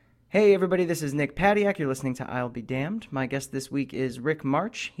Hey everybody, this is Nick Padiak. You're listening to I'll Be Damned. My guest this week is Rick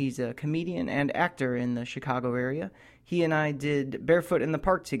March. He's a comedian and actor in the Chicago area. He and I did Barefoot in the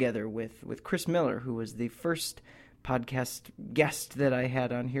Park together with Chris Miller, who was the first podcast guest that I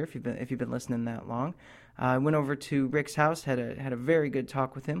had on here, if you've been listening that long. I went over to Rick's house, had a very good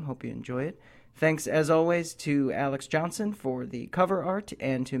talk with him. Hope you enjoy it. Thanks, as always, to Alex Johnson for the cover art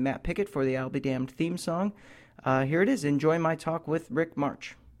and to Matt Pickett for the I'll Be Damned theme song. Here it is. Enjoy my talk with Rick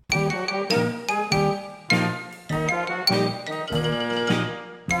March.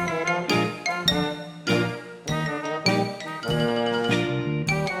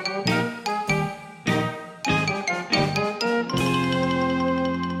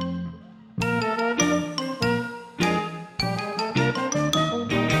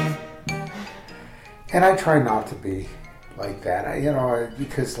 And I try not to be like that,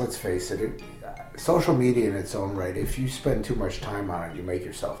 because let's face it, social media in its own right, if you spend too much time on it, you make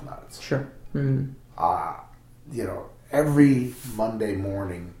yourself nuts. Sure. Mm-hmm. Every Monday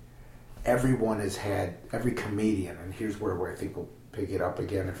morning, every comedian, and here's where I think we'll pick it up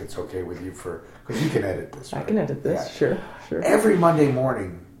again if it's okay with you because you can edit this. Right? I can edit this, yeah. Sure. Every Monday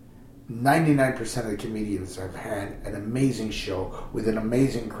morning, 99% of the comedians have had an amazing show with an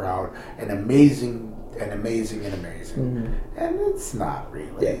amazing crowd, amazing. Mm-hmm. And it's not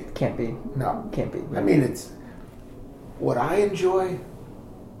really. Yeah, can't be. No. Can't be. No. I mean, it's... What I enjoy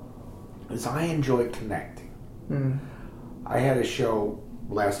is connecting. Mm. I had a show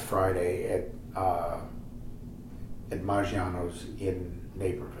last Friday at Maggiano's in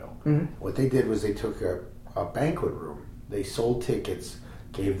Naperville. Mm-hmm. What they did was they took a banquet room. They sold tickets,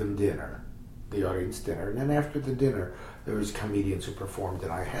 gave them dinner, the audience dinner, and then after the dinner, there was comedians who performed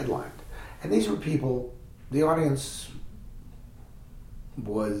and I headlined. And these were people, the audience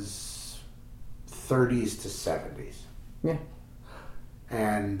was 30s to 70s. Yeah.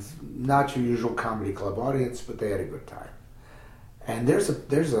 And not your usual comedy club audience, but they had a good time. And there's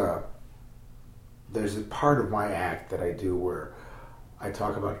a part of my act that I do where I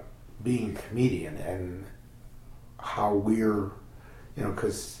talk about being a comedian and how we're,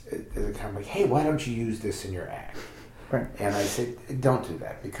 because they're kind of like, hey, why don't you use this in your act? Right. And I said, don't do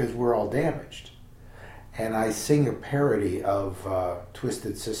that because we're all damaged. And I sing a parody of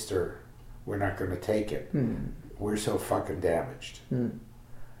Twisted Sister, We're Not Gonna Take It. We're so fucking damaged.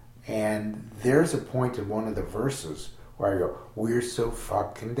 And there's a point in one of the verses where I go, we're so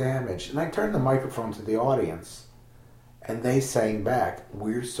fucking damaged. And I turned the microphone to the audience and they sang back,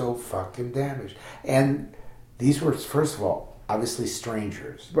 we're so fucking damaged. And these were, first of all, obviously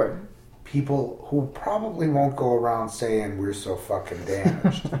strangers. Right. People who probably won't go around saying we're so fucking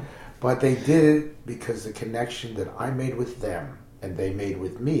damaged. But they did it because the connection that I made with them and they made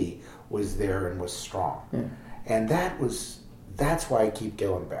with me was there and was strong. Yeah. And that's why I keep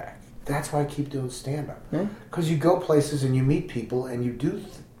going back. That's why I keep doing stand-up. Yeah. Because you go places and you meet people and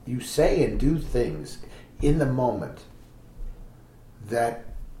you say and do things in the moment that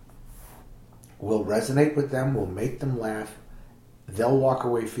will resonate with them, will make them laugh. They'll walk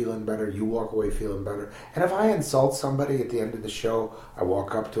away feeling better. You walk away feeling better. And if I insult somebody at the end of the show, I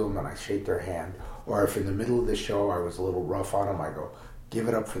walk up to them and I shake their hand. Or if in the middle of the show I was a little rough on them, I go, give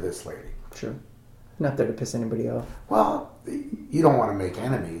it up for this lady. Sure. Not there to piss anybody off. Well, you don't want to make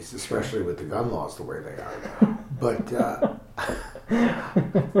enemies, especially with the gun laws the way they are. But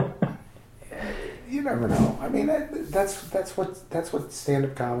you never know. I mean, that's what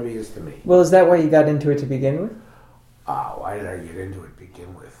stand-up comedy is to me. Well, is that why you got into it to begin with? Why did I get into it to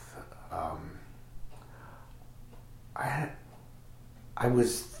begin with? I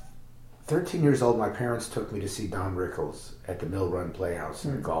was 13 years old. My parents took me to see Don Rickles at the Mill Run Playhouse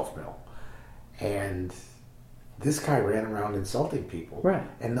in the Golf Mill. And this guy ran around insulting people. Right.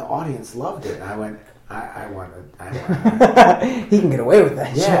 And the audience loved it. And I went, I want to. He can get away with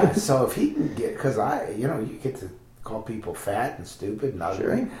that. Yeah, shit. so if he can get, because you get to call people fat and stupid and ugly.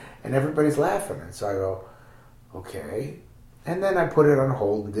 Sure. And everybody's laughing. And so I go, okay. And then I put it on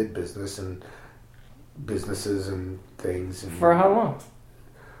hold and did businesses and things. And, For how long?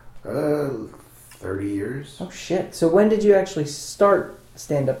 30 years. Oh, shit. So when did you actually start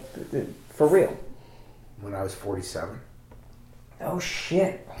stand-up for real? When I was 47. Oh,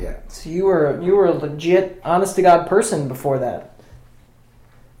 shit. Yeah. So you were a legit, honest-to-God person before that.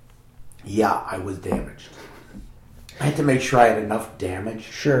 Yeah, I was damaged. I had to make sure I had enough damage.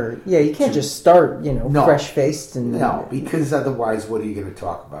 Sure. Yeah, you can't just start, No. fresh-faced and... No, because otherwise what are you going to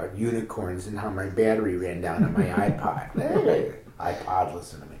talk about? Unicorns and how my battery ran down on my iPod. Hey, iPod,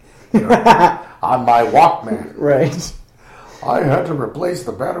 listen to me. On my Walkman. Right. I had to replace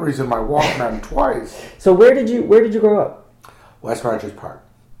the batteries in my Walkman twice. So where did you grow up? West Rogers Park.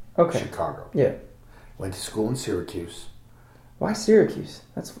 Chicago. Yeah. Went to school in Syracuse. Why Syracuse?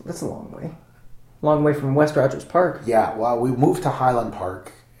 That's a long way. Long way from West Rogers Park. Yeah, well, we moved to Highland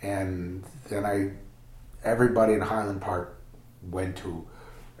Park, and then everybody in Highland Park went to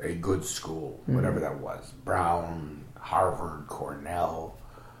a good school, whatever that was. Brown, Harvard, Cornell.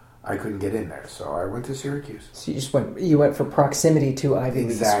 I couldn't get in there, so I went to Syracuse. So you went for proximity to Ivy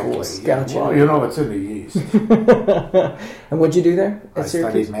League schools. Yeah. Gotcha. Well, it's in the East. And what'd you do there at I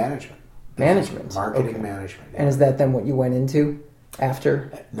Syracuse? studied management. Management. Marketing management. Yeah. And is that then what you went into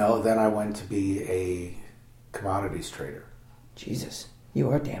after? No, then I went to be a commodities trader. Jesus,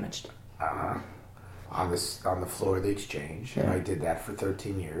 you are damaged. On the floor of the exchange, and I did that for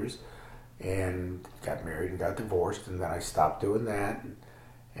 13 years, and got married and got divorced, and then I stopped doing that,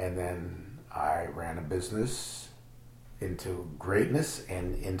 and then I ran a business into greatness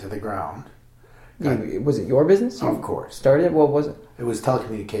and into the ground. Was it your business? Of course. Started? What was it? It was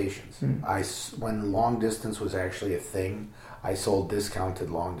telecommunications. When long distance was actually a thing, I sold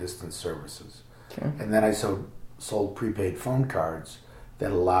discounted long distance services. Okay. And then I sold prepaid phone cards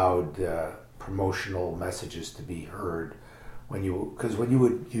that allowed promotional messages to be heard because when you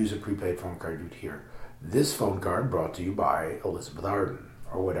would use a prepaid phone card, you'd hear, "This phone card brought to you by Elizabeth Arden,"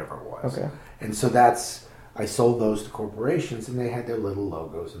 or whatever it was. Okay. And so I sold those to corporations, and they had their little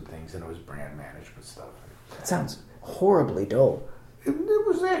logos and things, and it was brand management stuff. That sounds horribly dull. It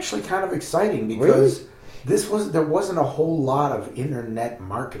was actually kind of exciting because Really? there wasn't a whole lot of internet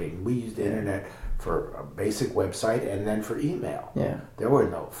marketing. We used the internet for a basic website and then for email. Yeah. There were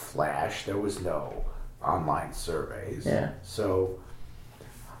no flash. There was no online surveys. Yeah. So,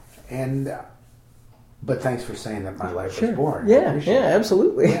 but thanks for saying that my life was boring. Yeah,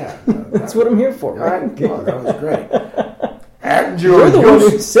 absolutely. Yeah, that's what I'm here for. Right? Well, that was great. And you're the one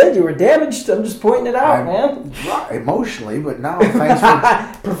who said you were damaged. I'm just pointing it out, man. Emotionally, but now thanks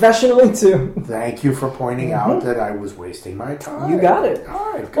for professionally too. Thank you for pointing out that I was wasting my time. You got it.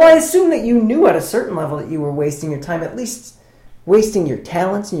 All right. Good. Well, I assume that you knew at a certain level that you were wasting your time, at least wasting your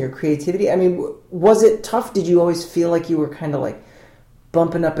talents and your creativity. I mean, was it tough? Did you always feel like you were kind of like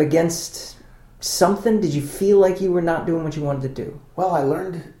bumping up against something? Did you feel like you were not doing what you wanted to do? Well, I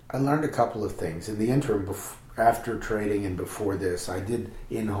learned a couple of things in the interim. After trading and before this, I did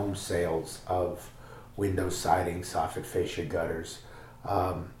in-home sales of window siding, soffit fascia gutters,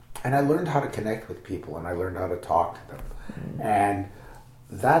 and I learned how to connect with people, and I learned how to talk to them, and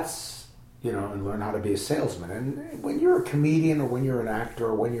that's and learn how to be a salesman. And when you're a comedian or when you're an actor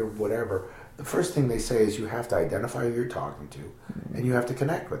or when you're whatever, the first thing they say is you have to identify who you're talking to, and you have to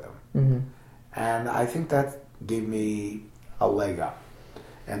connect with them. Mm-hmm. And I think that gave me a leg up.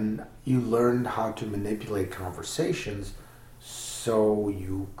 And you learned how to manipulate conversations so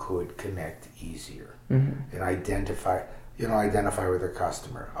you could connect easier and identify with your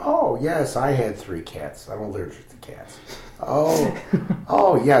customer. Oh, yes, I had 3 cats. I'm allergic to cats.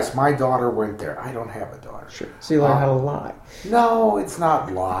 Oh, yes, my daughter went there. I don't have a daughter. Sure. So you learn how to lie. No, it's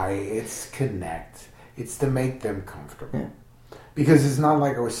not lie. It's connect. It's to make them comfortable. Yeah. Because it's not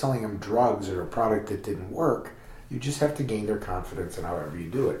like I was selling them drugs or a product that didn't work. You just have to gain their confidence in however you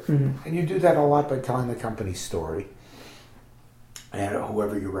do it. Mm-hmm. And you do that a lot by telling the company's story and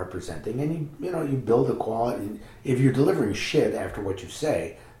whoever you're representing. And you build a quality. If you're delivering shit after what you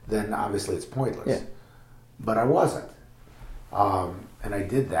say, then obviously it's pointless. Yeah. But I wasn't. And I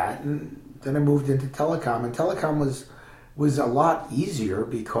did that. And then I moved into telecom. And telecom was a lot easier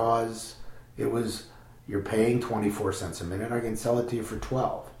because you're paying 24 cents a minute. I can sell it to you for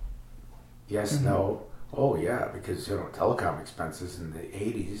 12. Yes, no. Oh, yeah, because, telecom expenses in the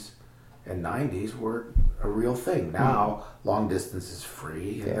 80s and 90s were a real thing. Now, long distance is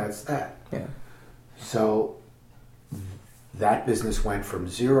free, and that's that. Yeah. So that business went from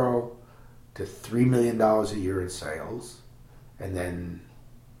 0 to $3 million a year in sales, and then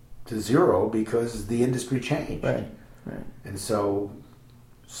to 0 because the industry changed. Right. And so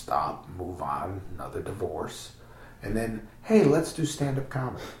stop, move on, another divorce, and then, hey, let's do stand-up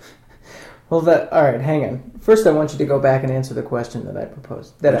comedy. Well, all right, hang on. First, I want you to go back and answer the question that I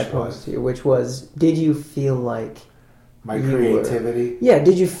posed to you, which was, did you feel like my creativity?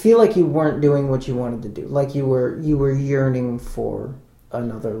 Did you feel like you weren't doing what you wanted to do? Like you were yearning for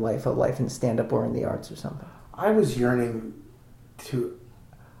another life, a life in stand-up or in the arts or something? I was yearning to...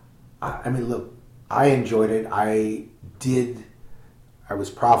 I mean, look, I enjoyed it. I was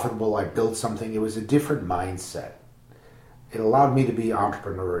profitable. I built something. It was a different mindset. It allowed me to be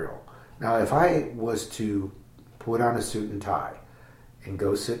entrepreneurial. Now, if I was to put on a suit and tie and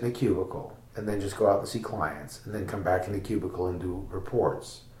go sit in a cubicle and then just go out and see clients and then come back in the cubicle and do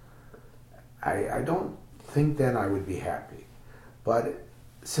reports, I don't think then I would be happy. But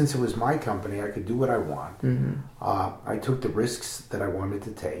since it was my company, I could do what I want. Mm-hmm. I took the risks that I wanted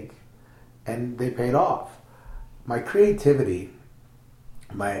to take, and they paid off. My creativity,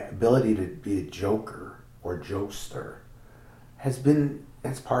 my ability to be a joker or jokester, has been,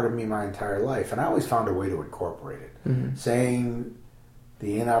 it's part of me my entire life, and I always found a way to incorporate it. Mm-hmm. Saying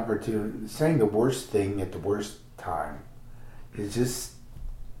the worst thing at the worst time is just,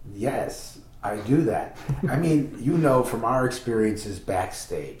 yes, I do that. I mean, you know, from our experiences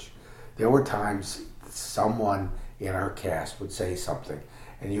backstage, there were times someone in our cast would say something,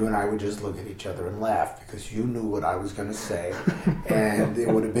 and you and I would just look at each other and laugh because you knew what I was going to say, and it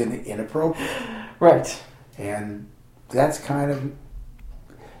would have been inappropriate. Right. And that's kind of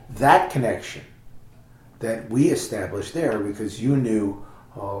that connection that we established there, because you knew,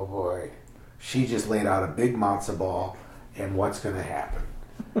 oh boy, she just laid out a big matzo ball, and what's going to happen?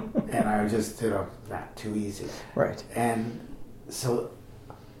 And I just, not too easy. Right. And so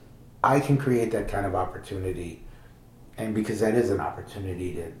I can create that kind of opportunity, and because that is an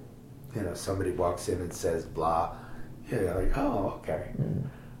opportunity to, somebody walks in and says blah, like, oh, okay.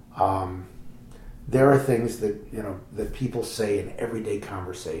 Mm. There are things that, that people say in everyday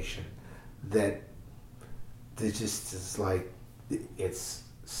conversation that just is like, it's,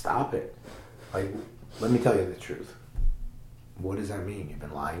 stop it. Like, let me tell you the truth. What does that mean? You've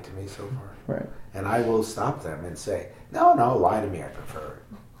been lying to me so far? Right. And I will stop them and say, no, lie to me, I prefer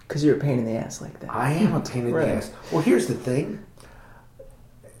it. Because you're a pain in the ass like that. I am a pain in the ass. Well, here's the thing.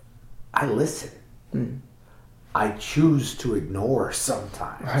 I listen. Mm. I choose to ignore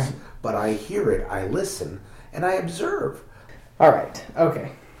sometimes. Right. But I hear it, I listen, and I observe. All right.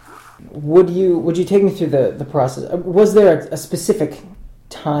 Okay. Would you take me through the process? Was there a specific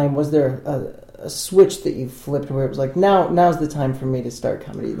time? Was there a switch that you flipped where it was like, now's the time for me to start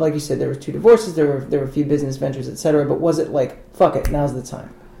comedy? Like you said, there were 2 divorces, there were a few business ventures, etc. But was it like, fuck it, now's the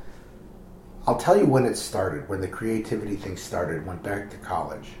time? I'll tell you when it started, when the creativity thing started. Went back to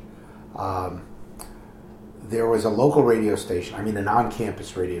college. There was a local radio station, an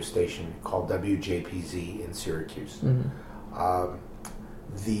on-campus radio station called WJPZ in Syracuse. Mm-hmm.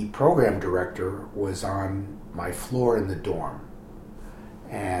 The program director was on my floor in the dorm.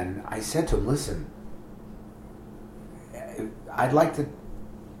 And I said to him, listen, I'd like to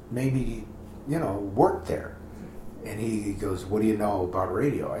maybe, work there. And he goes, what do you know about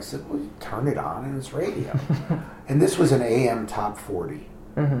radio? I said, well, you turn it on and it's radio. And this was an AM top 40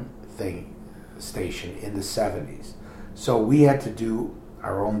 thing, station in the 70s. So we had to do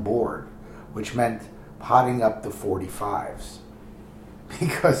our own board, which meant potting up the 45s.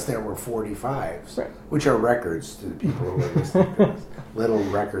 Because there were 45s, right, which are records to the people who were listening to this. Little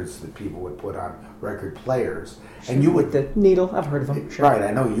records that people would put on record players. And you would... The needle, I've heard of them. Sure. Right,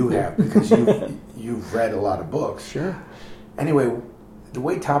 I know you have, because you've read a lot of books. Sure. Anyway, the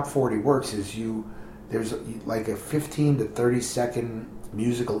way Top 40 works is there's like a 15 to 30 second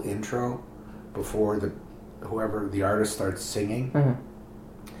musical intro before whoever the artist starts singing. Mm-hmm.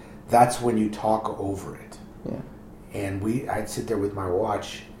 That's when you talk over it. Yeah. And I'd sit there with my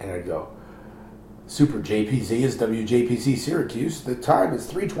watch, and I'd go, Super JPZ is WJPZ Syracuse. The time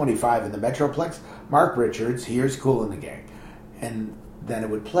is 3:25 in the Metroplex. Mark Richards, here's Kool and the Gang. And then it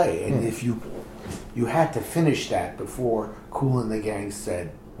would play. And if you had to finish that before Kool and the Gang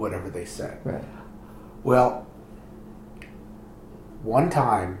said whatever they said. Right. Well, one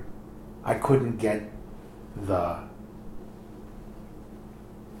time I couldn't get the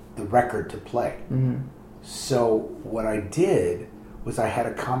record to play. Mm-hmm. So what I did was I had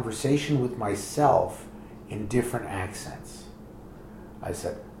a conversation with myself in different accents. I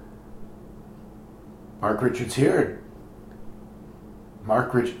said, Mark Richards here.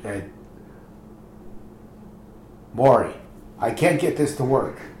 Maury, I can't get this to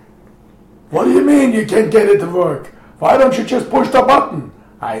work. What do you mean you can't get it to work? Why don't you just push the button?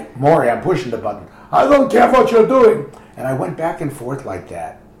 Maury, I'm pushing the button. I don't care what you're doing. And I went back and forth like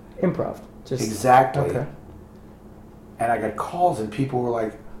that. Improv. Exactly. Okay. And I got calls, and people were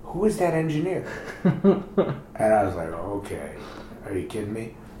like, who is that engineer? And I was like, okay, are you kidding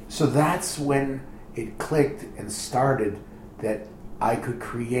me? So that's when it clicked and started that I could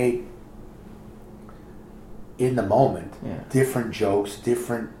create, in the moment, different jokes,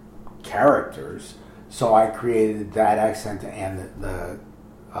 different characters. So I created that accent and the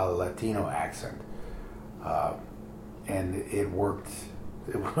Latino accent. And it worked.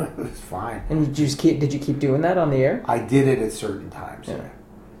 It was fine. And did you keep doing that on the air? I did it at certain times. Yeah.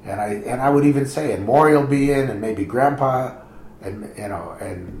 And I would even say, and Maury will be in, and maybe Grandpa,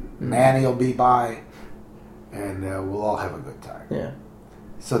 and Manny will be by, and we'll all have a good time. Yeah.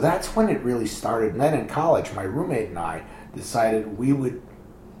 So that's when it really started. And then in college, my roommate and I decided we would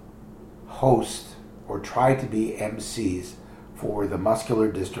host or try to be MCs for the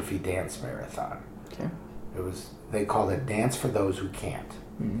Muscular Dystrophy Dance Marathon. Okay. They called it Dance for Those Who Can't.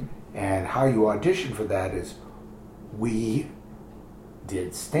 Mm-hmm. And how you audition for that is we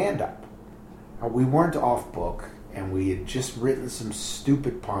did stand-up. Now, we weren't off book, and we had just written some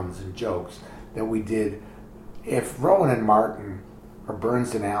stupid puns and jokes that we did. If Rowan and Martin or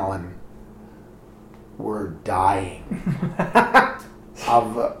Burns and Allen were dying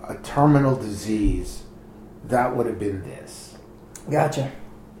of a terminal disease, that would have been this. Gotcha.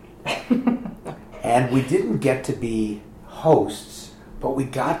 And we didn't get to be hosts, but we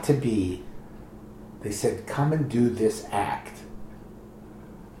got to be, they said, come and do this act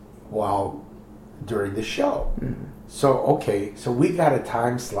during the show. Mm-hmm. So we got a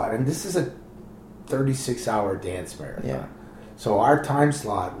time slot, and this is a 36-hour dance marathon. Yeah. So our time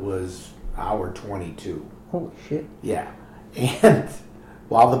slot was hour 22. Holy shit. Yeah. And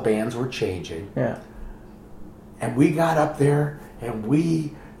while the bands were changing. Yeah. And we got up there, and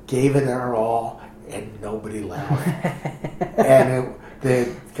we gave it our all, and nobody laughed. And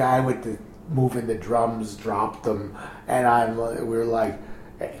the guy with the moving the drums dropped them, and we were like,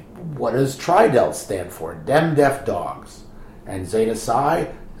 what does Tridel stand for? Dem Deaf Dogs. And Zeta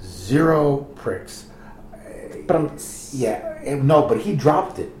Psi, 0 pricks. Yeah, no, but he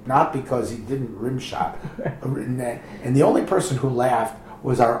dropped it, not because he didn't rim shot. And the only person who laughed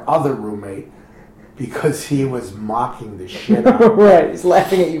was our other roommate, because he was mocking the shit out of Right, he's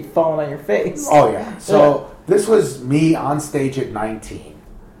laughing at you falling on your face. Oh, yeah. So this was me on stage at 19.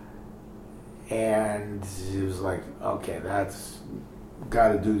 And it was like, okay, that's got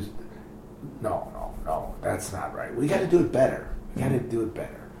to do... No, that's not right. We got to do it better. We got to do it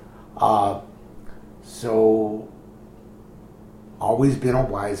better. So, always been a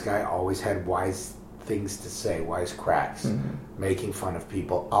wise guy, always had wise things to say, wise cracks, making fun of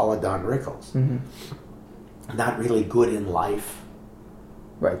people, a la Don Rickles. Mm-hmm. Not really good in life.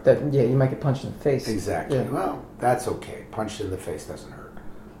 Right, you might get punched in the face. Exactly. Yeah. Well, that's okay. Punched in the face doesn't hurt.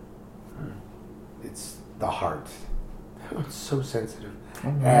 It's the heart. It's so sensitive.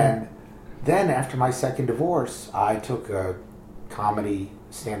 Mm-hmm. And then after my second divorce, I took a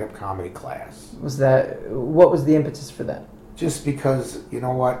stand-up comedy class. What was the impetus for that? Just because, you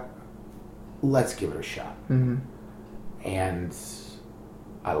know what? Let's give it a shot. Mm-hmm. And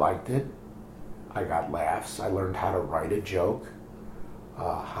I liked it. I got laughs. I learned how to write a joke,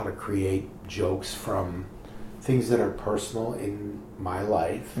 how to create jokes from things that are personal in my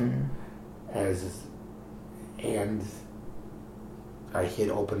life. Mm-hmm. And I hit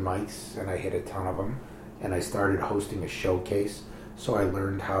open mics, and I hit a ton of them. And I started hosting a showcase, so I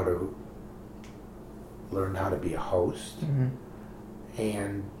learned how to be a host. Mm-hmm.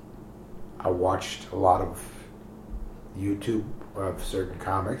 And I watched a lot of YouTube of certain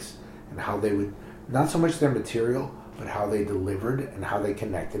comics and how they would, not so much their material, but how they delivered and how they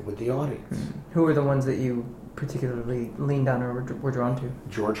connected with the audience. Mm-hmm. Who were the ones that you particularly leaned on or were drawn to?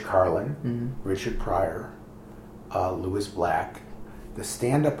 George Carlin, Richard Pryor, Lewis Black. The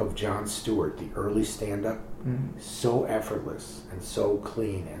stand-up of Jon Stewart, the early stand-up, so effortless and so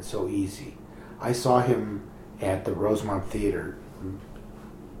clean and so easy. I saw him at the Rosemont Theater,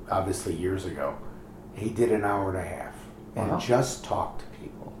 obviously years ago. He did an hour and a half and just talked to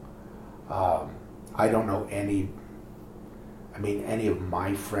people. I don't know any of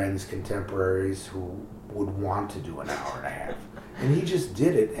my friends, contemporaries, who would want to do an hour and a half. And he just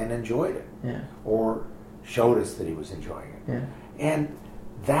did it and enjoyed it. Yeah. Or showed us that he was enjoying it. Yeah. And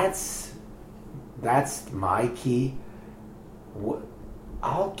that's my key.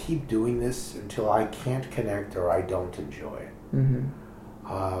 I'll keep doing this until I can't connect or I don't enjoy it. Mm-hmm.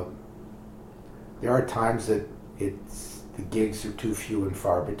 There are times that the gigs are too few and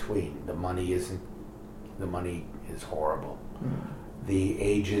far between. The money is horrible. Mm-hmm. The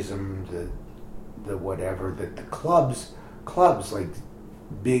ageism, the whatever, that the clubs like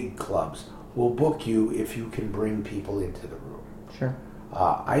big clubs will book you if you can bring people into the room. Sure.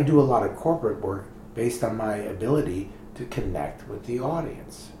 I do a lot of corporate work based on my ability to connect with the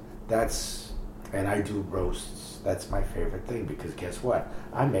audience. And I do roasts. That's my favorite thing, because guess what?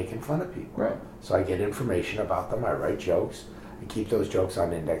 I'm making fun of people. Right. So I get information about them. I write jokes. I keep those jokes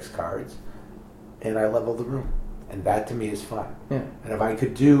on index cards, and I level the room. And that to me is fun. Yeah. And if I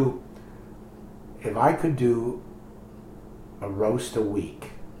could do a roast a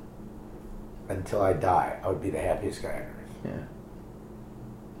week until I die, I would be the happiest guy on earth. Yeah.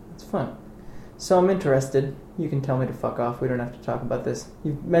 It's fun. So I'm interested. You can tell me to fuck off. We don't have to talk about this.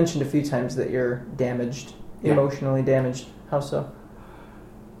 You've mentioned a few times that you're damaged, emotionally damaged. How so?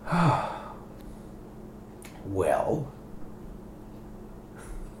 Well,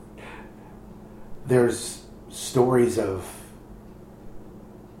 there's stories of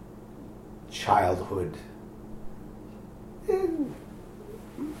childhood.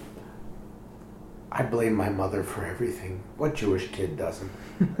 I blame my mother for everything. What Jewish kid doesn't?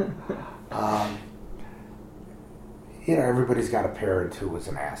 Everybody's got a parent who was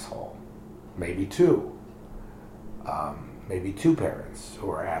an asshole. Maybe two. Maybe two parents who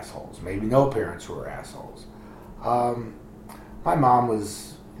are assholes. Maybe no parents who are assholes. My mom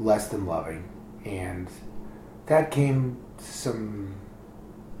was less than loving, and that came some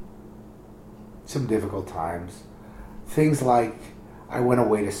difficult times. Things like I went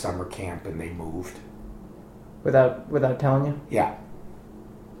away to summer camp and they moved. Without telling you? Yeah.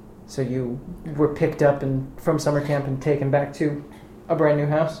 So you were picked up from summer camp and taken back to a brand new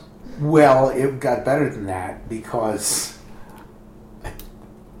house? Well, it got better than that because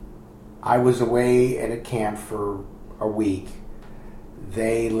I was away at a camp for a week.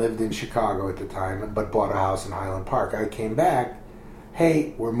 They lived in Chicago at the time, but bought a house in Highland Park. I came back,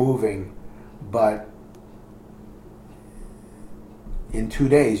 hey, we're moving, but in 2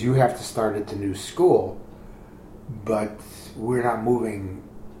 days you have to start at the new school, but we're not moving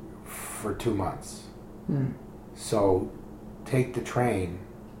for 2 months. So take the train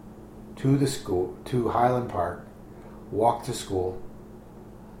to the school, to Highland Park, walk to school,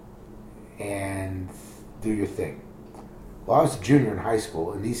 and do your thing. Well, I was a junior in high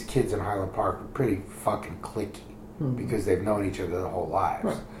school, and these kids in Highland Park were pretty fucking cliquey because they've known each other their whole lives.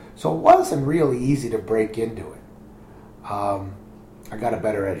 Right. So it wasn't really easy to break into it. I got a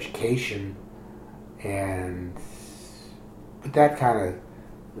better education, but that kind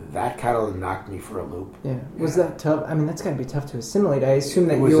of knocked me for a loop. Yeah. Was that tough? I mean, that's got to be tough to assimilate. I assume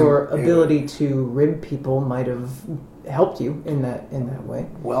that your ability to rib people might have helped you in that way.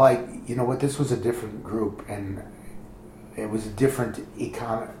 Well, this was a different group, and it was a different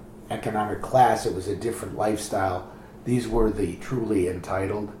economic class. It was a different lifestyle. These were the truly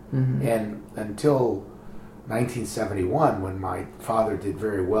entitled. Mm-hmm. And until 1971, when my father did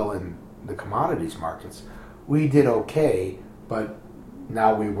very well in the commodities markets, we did okay, but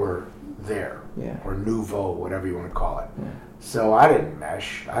now we were there, or nouveau, whatever you want to call it. Yeah. So I didn't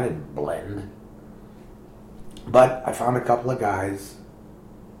mesh, I didn't blend. But I found a couple of guys,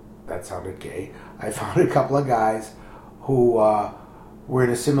 that sounded gay, I found a couple of guys who were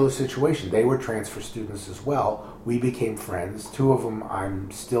in a similar situation. They were transfer students as well. We became friends. Two of them I'm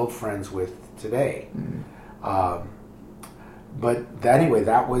still friends with today. Mm-hmm. But anyway,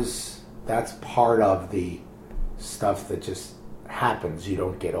 that's part of the stuff that just happens you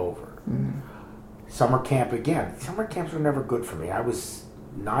don't get over. Mm-hmm. Summer camp again. Summer camps were never good for me. I was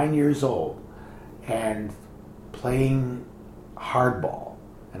 9 years old and playing hardball.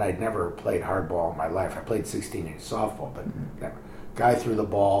 And I'd never played hardball in my life. I played 16-inch softball, but never. Guy threw the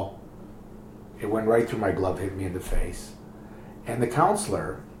ball. It went right through my glove, hit me in the face. And the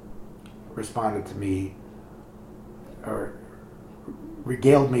counselor responded to me, or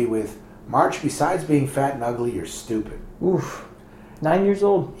regaled me with, March, besides being fat and ugly, you're stupid. Oof. 9 years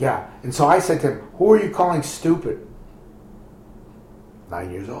old? Yeah. And so I said to him, who are you calling stupid?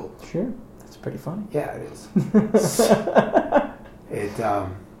 9 years old. Sure. That's pretty funny. Yeah, it is.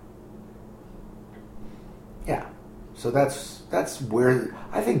 Yeah. So that's where,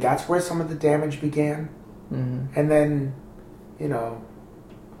 I think that's where some of the damage began. Mm-hmm. And then,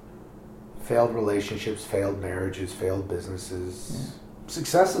 failed relationships, failed marriages, failed businesses. Yeah.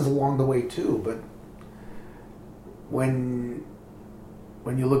 Successes along the way too, but when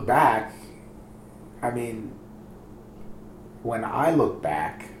you look back, when I look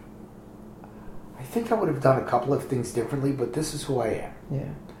back, I think I would have done a couple of things differently, but this is who I am.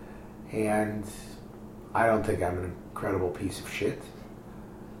 Yeah. And I don't think I'm an incredible piece of shit.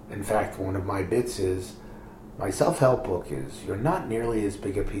 In fact, one of my bits is, my self-help book is, you're not nearly as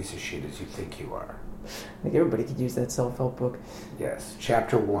big a piece of shit as you think you are. I think everybody could use that self-help book. Yes.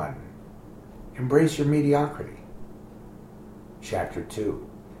 Chapter 1, embrace your mediocrity. Chapter 2,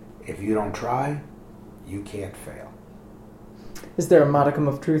 if you don't try, you can't fail. Is there a modicum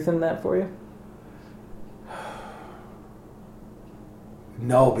of truth in that for you?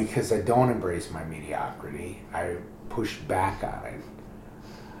 No, because I don't embrace my mediocrity. I push back on it.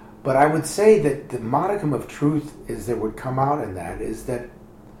 But I would say that the modicum of truth that would come out in that is that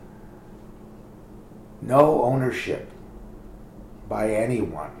no ownership by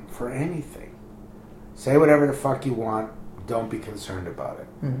anyone for anything. Say whatever the fuck you want. Don't be concerned about it.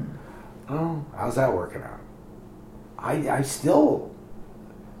 Mm-hmm. Oh, how's that working out? I still,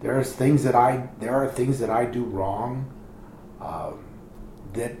 there are things that I do wrong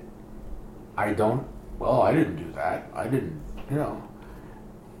that I don't. Well, I didn't do that. I didn't.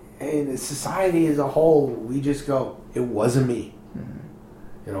 in society as a whole, we just go, it wasn't me.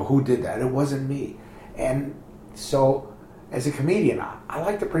 You know, who did that? It wasn't me. And so, as a comedian, I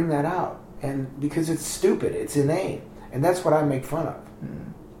like to bring that out. And because it's stupid, it's inane. And that's what I make fun of.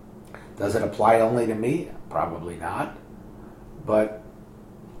 Does it apply only to me? Probably not. But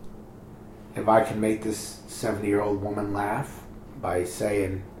if I can make this 70-year-old woman laugh by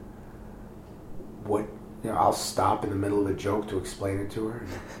saying what, you know, I'll stop in the middle of a joke to explain it to her.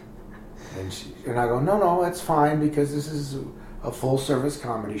 And I go, no, that's fine because this is a full-service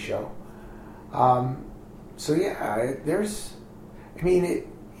comedy show. So yeah,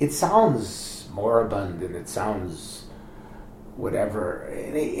 it sounds moribund and it sounds whatever,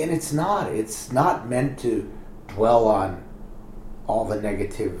 and it's not. It's not meant to dwell on all the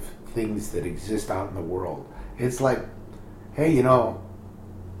negative things that exist out in the world. It's like, hey, you know,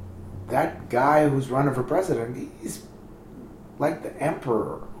 that guy who's running for president, he's like the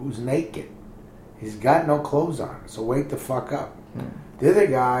emperor who's naked. He's got no clothes on, so wake the fuck up. The other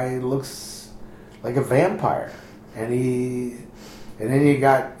guy looks like a vampire, and then you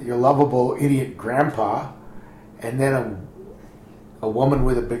got your lovable idiot grandpa, and then a woman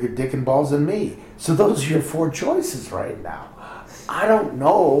with a bigger dick and balls than me. So those are your four choices right now. I don't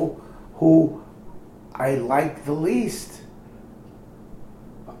know who I like the least.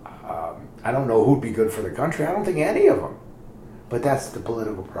 I don't know who'd be good for the country. I don't think any of them. But that's the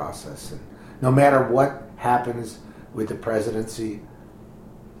political process. And no matter what happens with the presidency,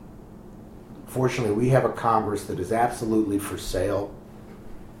 fortunately, we have a Congress that is absolutely for sale,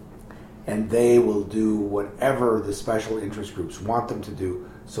 and they will do whatever the special interest groups want them to do,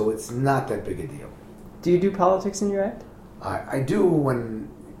 so it's not that big a deal. Do you do politics in your act? I do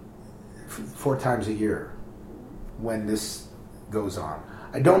 4 times a year when this goes on.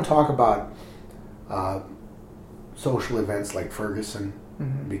 I don't talk about social events like Ferguson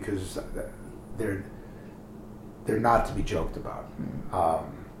because they're not to be joked about.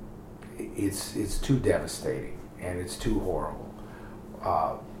 It's too devastating and it's too horrible.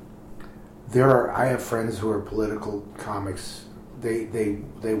 I have friends who are political comics. They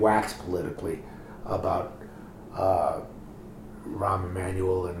wax politically about Rahm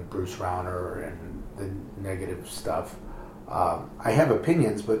Emanuel and Bruce Rauner and the negative stuff. I have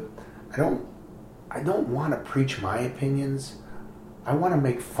opinions, but I don't want to preach my opinions. I want to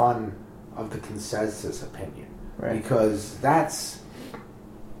make fun of the consensus opinion, right? Because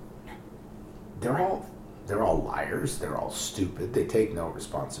they're all liars. They're all stupid. They take no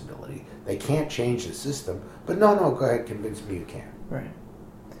responsibility. They can't change the system. But no, go ahead, convince me you can. Right.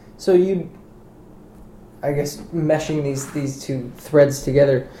 So I guess meshing these two threads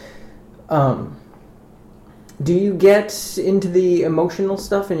together, do you get into the emotional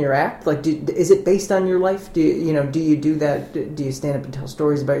stuff in your act? Like, is it based on your life? Do you do that? Do you stand up and tell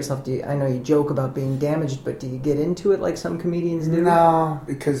stories about yourself? I know you joke about being damaged, but do you get into it like some comedians do? No,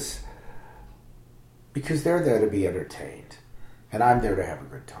 because they're there to be entertained, and I'm there to have a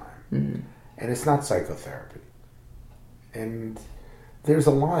good time. Mm-hmm. And it's not psychotherapy. And there's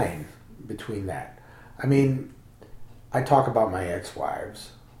a line between that. I mean, I talk about my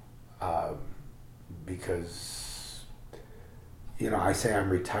ex-wives because, I say I'm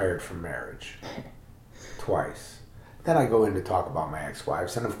retired from marriage twice. Then I go in to talk about my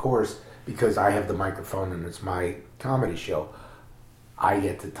ex-wives. And of course, because I have the microphone and it's my comedy show, I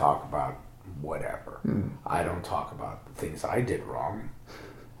get to talk about whatever. I don't talk about the things I did wrong.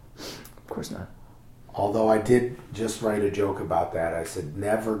 Of course not. Although I did just write a joke about that. I said,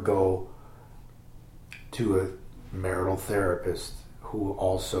 never go to a marital therapist who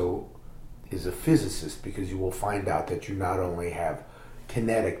also is a physicist, because you will find out that you not only have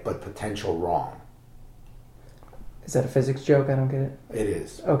kinetic but potential wrong. Is that a physics joke? I don't get it. It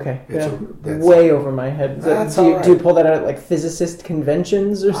is. Okay. That's way over my head. Do you pull that out at like physicist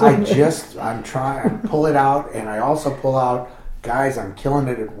conventions or something? I pull it out, and I also pull out, guys, I'm killing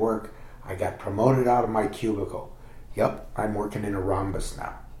it at work. I got promoted out of my cubicle. Yep, I'm working in a rhombus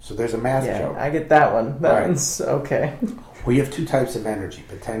now. So there's a math joke. I get that one. That one's okay. We have two types of energy,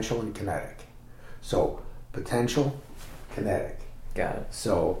 potential and kinetic. So potential, kinetic. Got it.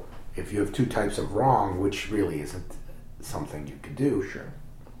 So if you have two types of wrong, which really isn't something you can do, sure,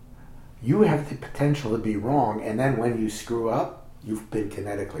 you have the potential to be wrong, and then when you screw up, you've been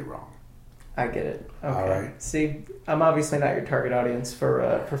kinetically wrong. I get it. Okay. All right. See, I'm obviously not your target audience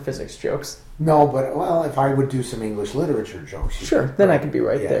for physics jokes. No, but if I would do some English literature jokes, sure, then I could be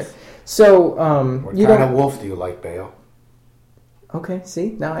right there. So, what kind of wolf do you like, Bale? Okay,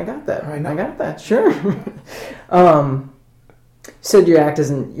 see, now I got that. I got that. Sure. Said your act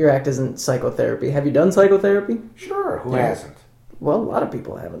isn't psychotherapy. Have you done psychotherapy? Sure. Who hasn't? Well, a lot of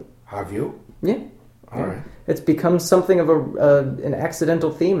people haven't. Have you? Yeah. All right. It's become something of an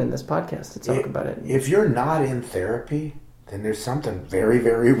accidental theme in this podcast to talk about it. If you're not in therapy, then there's something very,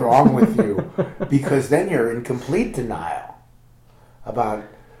 very wrong with you. Because then you're in complete denial about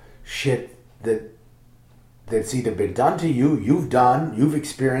shit that's either been done to you, you've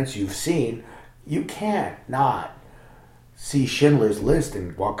experienced, you've seen. You can't not see Schindler's List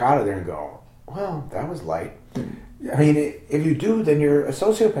and walk out of there and go, well, that was light. I mean, if you do, then you're a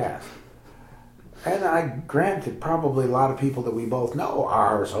sociopath. And I grant that probably a lot of people that we both know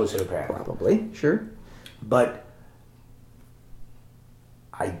are sociopaths. Probably, sure. But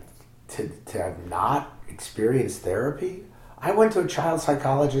to have not experienced therapy, I went to a child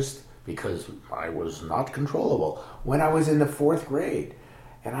psychologist because I was not controllable when I was in the 4th grade.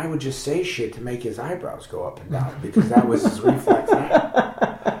 And I would just say shit to make his eyebrows go up and down because that was his reflex.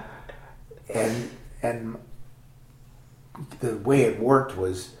 And the way it worked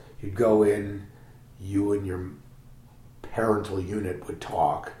was you'd go in, you and your parental unit would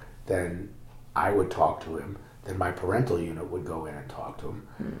talk, then I would talk to him, then my parental unit would go in and talk to him,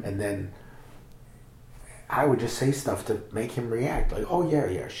 and then I would just say stuff to make him react, like, oh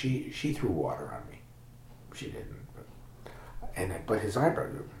yeah, she threw water on me. She didn't. But his eyebrow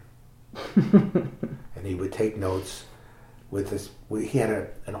and he would take notes with this. He had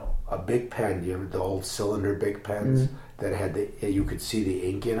a big pen, the old cylinder big pens that had you could see the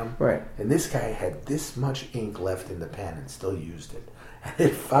ink in them. Right. And this guy had this much ink left in the pen and still used it. And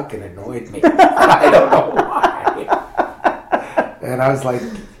it fucking annoyed me. I don't know why. And I was like,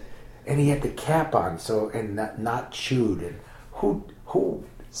 and he had the cap on, and not chewed. And who?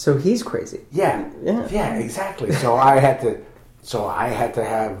 So he's crazy. Yeah, exactly. So I had to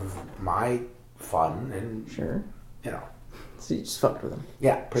have my fun and sure, So you just fucked with him.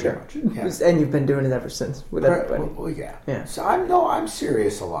 Yeah, pretty much. Yeah. And you've been doing it ever since with everybody. Well, yeah. So I'm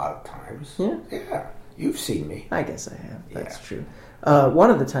serious a lot of times. Yeah. Yeah. You've seen me. I guess I have. That's true.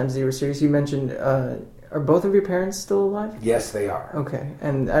 One of the times that you were serious, you mentioned, are both of your parents still alive? Yes, they are. Okay.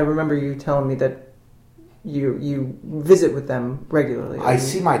 And I remember you telling me that you visit with them regularly. I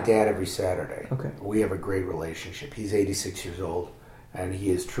see my dad every Saturday. Okay. We have a great relationship. He's 86 years old, and he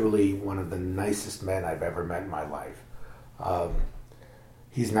is truly one of the nicest men I've ever met in my life.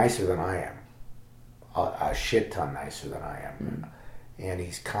 He's nicer than I am. A shit ton nicer than I am. And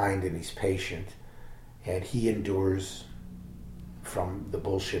he's kind and he's patient. And he endures from the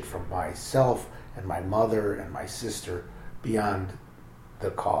bullshit from myself and my mother and my sister beyond the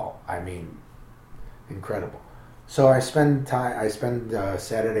call. I mean, incredible. So I spend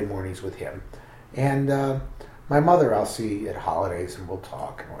Saturday mornings with him. And my mother I'll see at holidays and we'll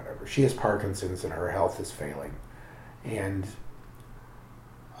talk and whatever. She has Parkinson's and her health is failing. And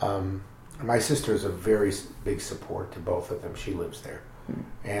my sister is a very big support to both of them. She lives there.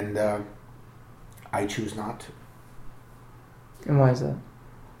 And I choose not to. And why is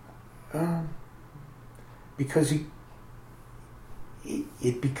that? Because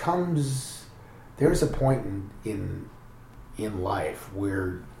it becomes... There's a point in life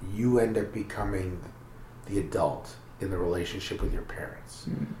where you end up becoming the adult in the relationship with your parents.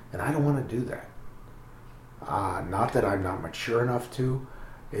 And I don't want to do that. Not that I'm not mature enough to.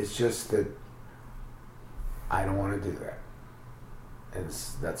 It's just that I don't want to do that.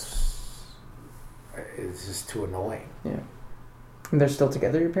 It's just too annoying. Yeah. And they're still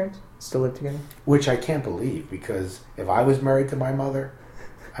together, your parents? Still live together? Which I can't believe, because if I was married to my mother,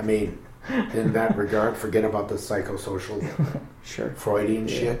 I mean, in that regard, forget about the psychosocial Freudian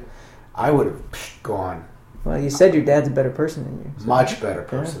shit, I would have gone. Well, you said your dad's a better person than you. So. Much better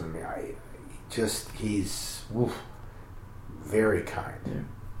person than me. He's very kind. Yeah.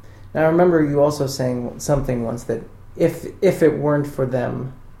 Now, I remember you also saying something once that if it weren't for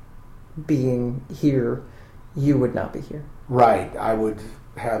them being here, you would not be here. Right. I would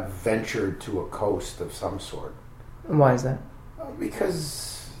have ventured to a coast of some sort. And why is that?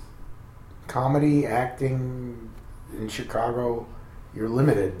 Because comedy, acting in Chicago, you're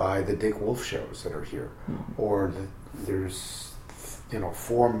limited by the Dick Wolf shows that are here. Or there's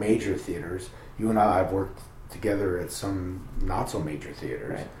 4 major theaters. You and I have worked together at some not so major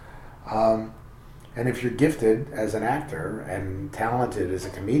theaters. Right. And if you're gifted as an actor and talented as a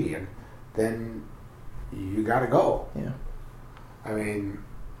comedian, then you got to go. Yeah. I mean,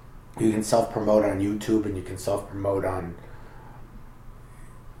 you can self-promote on YouTube and you can self-promote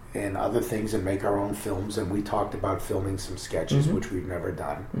and other things and make our own films. And we talked about filming some sketches, which we've never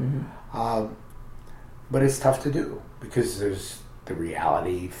done. But it's tough to do because there's the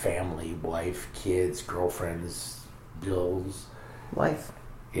reality, family, wife, kids, girlfriends, bills. Life.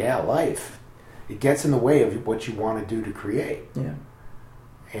 Yeah, life. it gets in the way of what you want to do to create. Yeah.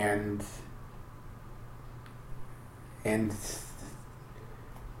 And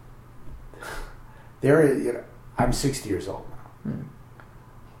there, you know, I'm 60 years old now,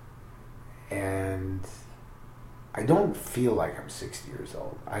 and I don't feel like I'm 60 years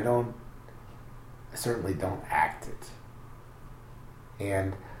old. I certainly don't act it.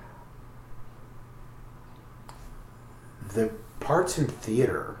 And the parts in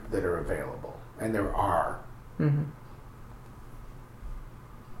theater that are available, and there are,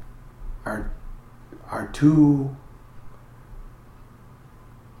 are too.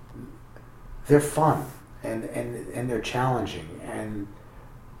 They're fun and they're challenging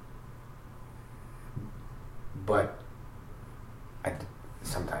but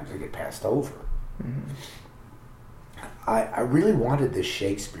sometimes I get passed over. I really wanted this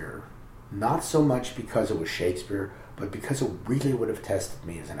Shakespeare, not so much because it was Shakespeare, but because it really would have tested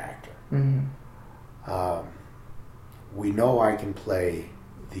me as an actor. We know I can play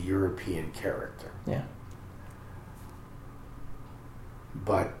the European character. Yeah.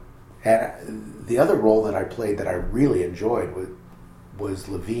 But the other role that I played that I really enjoyed was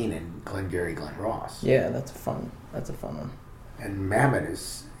Levine in Glengarry Glen Ross. Yeah, that's a fun one. And Mamet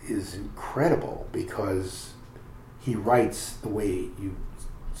is incredible because he writes the way you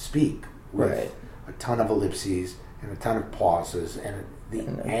speak, with a ton of ellipses and a ton of pauses and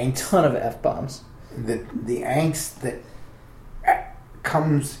a ton of F-bombs. The angst that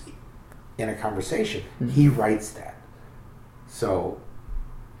comes in a conversation, he writes that. So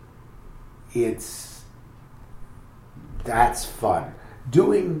that's fun.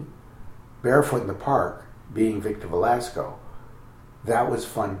 Doing Barefoot in the Park, being Victor Velasco, that was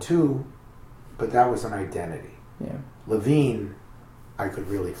fun too, but that was an identity. Yeah. Levine, I could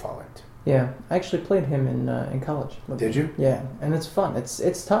really fall into. Yeah, I actually played him in college. Levine. Did you? Yeah, and it's fun.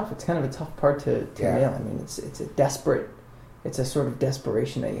 It's tough. It's kind of a tough part to nail. I mean, it's a sort of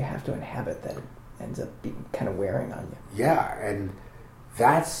desperation that you have to inhabit that ends up being kind of wearing on you. Yeah, and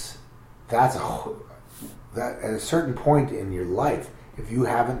that at a certain point in your life, if you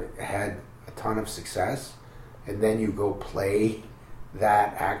haven't had a ton of success and then you go play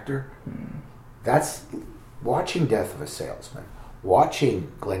that actor, that's watching Death of a Salesman,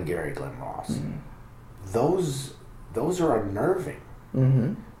 watching Glengarry Glen Ross. Those are unnerving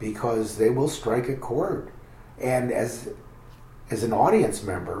because they will strike a chord. And as an audience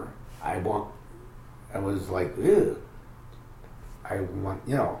member, I was like, ew. I want,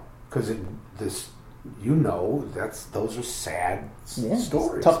 because those are sad stories. It's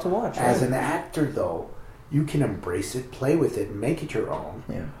tough to watch. As an actor, though, you can embrace it, play with it, and make it your own.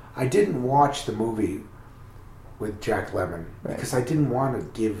 Yeah. I didn't watch the movie with Jack Lemmon because I didn't want to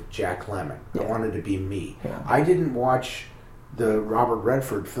give Jack Lemmon. I wanted to be me. Yeah. I didn't watch the Robert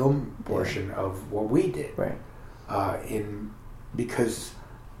Redford film portion of what we did. Because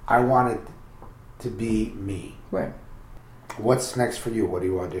I wanted to be me. Right. What's next for you? What are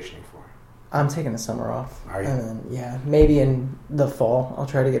you auditioning for? I'm taking the summer off. Are you? And then, maybe in the fall I'll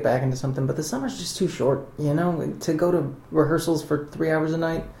try to get back into something. But the summer's just too short, to go to rehearsals for 3 hours a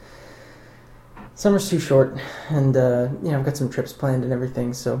night. Summer's too short, and I've got some trips planned and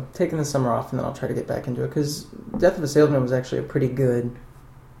everything. So taking the summer off, and then I'll try to get back into it. Because Death of a Salesman was actually a pretty good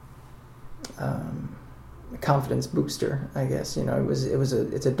confidence booster, I guess.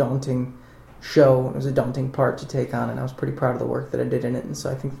 It's a daunting show. It was a daunting part to take on, and I was pretty proud of the work that I did in it. And so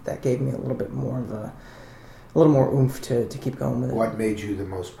I think that gave me a little bit more of a little more oomph to keep going with it. What made you the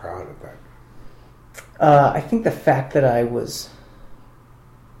most proud of that? I think the fact that I was.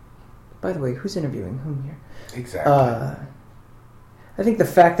 By the way, who's interviewing whom here? Exactly. I think the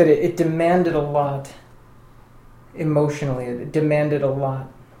fact that it demanded a lot emotionally. It demanded a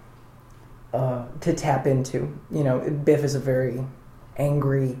lot to tap into. Biff is a very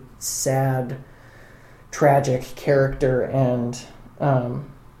angry, sad, tragic character, and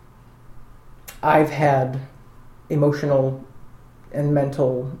I've had emotional and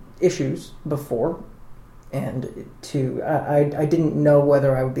mental issues before, and I didn't know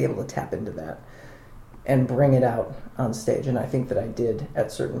whether I would be able to tap into that and bring it out on stage, and I think that I did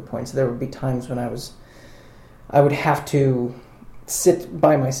at certain points. There would be times when I would have to sit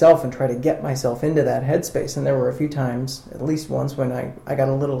by myself and try to get myself into that headspace, and there were a few times, at least once, when I got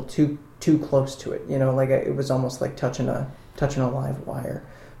a little too close to it. It was almost like touching a live wire.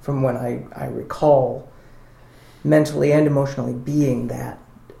 From when I recall mentally and emotionally being that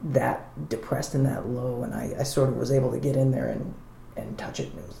depressed and that low, and I sort of was able to get in there and touch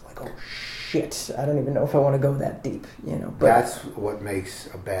it, and it was like, oh shit, I don't even know if I want to go that deep, But that's what makes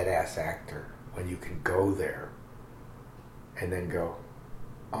a badass actor, when you can go there and then go,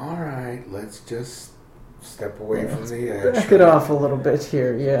 all right, let's just step away from the edge. Back it off a little bit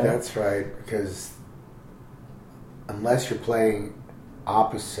here, yeah. That's right, because unless you're playing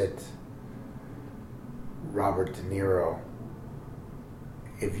opposite Robert De Niro,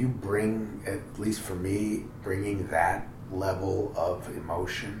 if you bring, at least for me, bringing that level of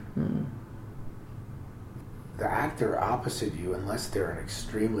emotion, the actor opposite you, unless they're an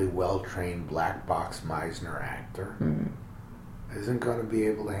extremely well-trained black box Meisner actor, isn't going to be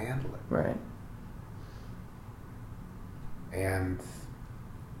able to handle it. Right. And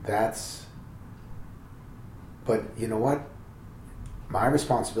that's, but you know what? My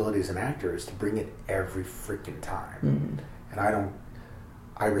responsibility as an actor is to bring it every freaking time. And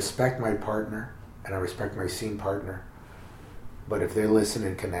I respect my partner and I respect my scene partner, but if they listen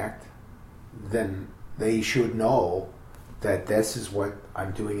and connect, then they should know that this is what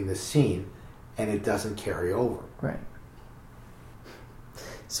I'm doing in this scene and it doesn't carry over. Right.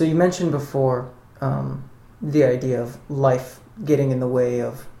 So you mentioned before the idea of life getting in the way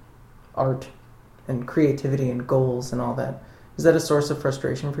of art and creativity and goals and all that. Is that a source of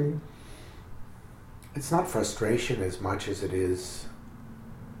frustration for you? It's not frustration as much as it is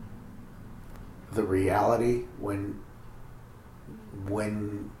the reality when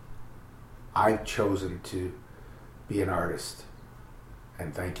I've chosen to be an artist.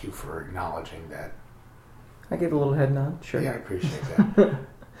 And thank you for acknowledging that. I gave a little head nod, sure. Yeah, I appreciate that.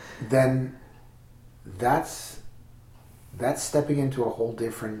 Then that's stepping into a whole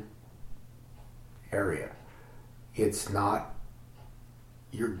different area. It's not,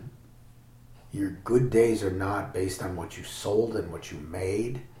 your good days are not based on what you sold and what you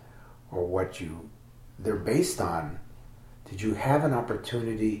made or they're based on, did you have an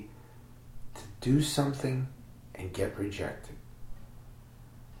opportunity to do something and get rejected?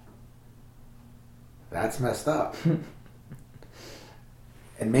 That's messed up.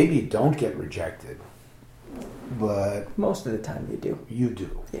 And maybe you don't get rejected, but most of the time you do. You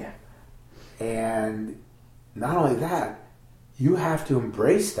do. Yeah. And not only that, you have to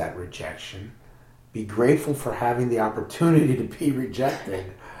embrace that rejection, be grateful for having the opportunity to be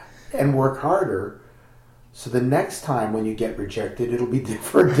rejected, and work harder so the next time when you get rejected, it'll be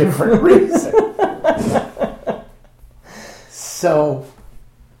for a different reason. So,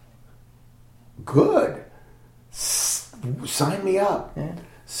 good. Sign me up. Yeah.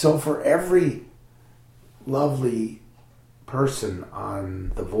 So for every lovely person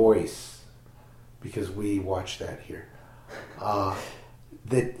on The Voice, because we watch that here,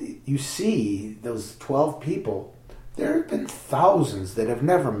 that you see those 12 people, there have been thousands that have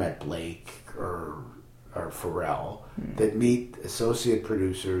never met Blake or Pharrell, that meet associate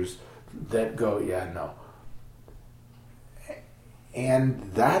producers that go, yeah, no.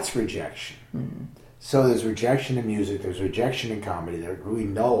 And that's rejection. So there's rejection in music, there's rejection in comedy. We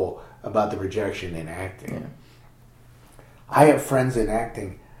know about the rejection in acting. Yeah. I have friends in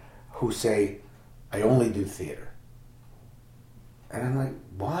acting who say, I only do theater. And I'm like,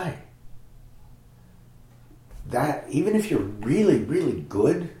 why? That, even if you're really, really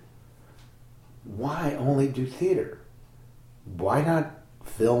good, why only do theater? Why not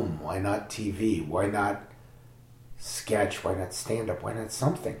film? Why not TV? Why not sketch? Why not stand-up? Why not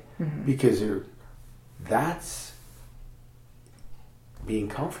something? Because that's being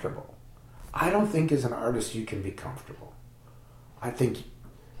comfortable. I don't think as an artist you can be comfortable. I think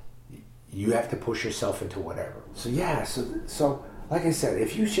you have to push yourself into whatever. So yeah, so like I said,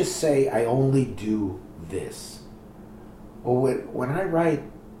 if you just say, I only do this. Well, when I write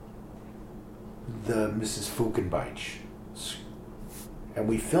the Mrs. Fukenbeich and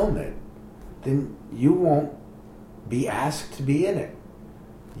we film it, then you won't be asked to be in it.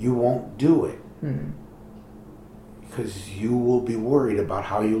 You won't do it. Because you will be worried about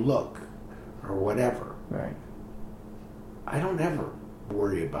how you look or whatever. Right. I don't ever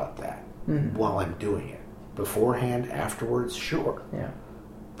worry about that while I'm doing it. Beforehand, afterwards, sure. Yeah.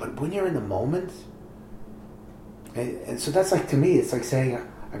 But when you're in the moment, and so that's like, to me, it's like saying,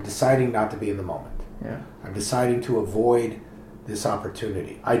 I'm deciding not to be in the moment. Yeah. I'm deciding to avoid this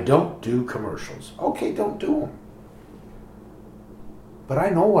opportunity. I don't do commercials. Okay, don't do them. But I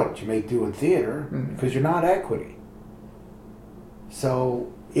know what you may do in theater because you're not equity.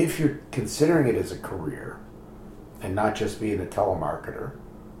 So if you're considering it as a career and not just being a telemarketer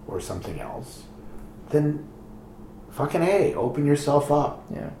or something else, then fucking A, open yourself up.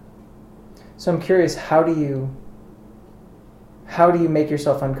 Yeah. So I'm curious, how do you make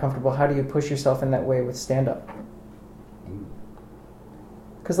yourself uncomfortable? How do you push yourself in that way with stand-up?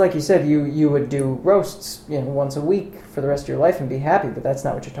 Because like you said, you would do roasts, once a week for the rest of your life and be happy, but that's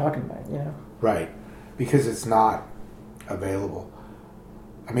not what you're talking about, Right. Because it's not available.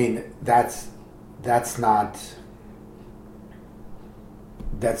 I mean, that's not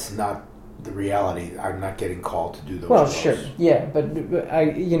the reality. I'm not getting called to do those. Well, shows. sure, yeah, but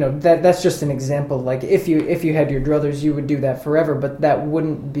that's just an example. Like if you had your druthers, you would do that forever, but that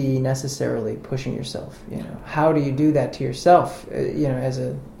wouldn't be necessarily pushing yourself. How do you do that to yourself? As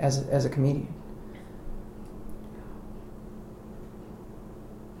a comedian.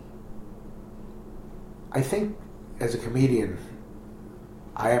 I think as a comedian,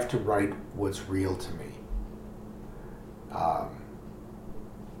 I have to write what's real to me.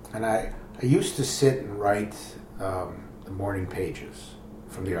 And I used to sit and write the morning pages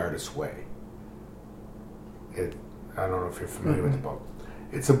from The Artist's Way. I don't know if you're familiar with the book.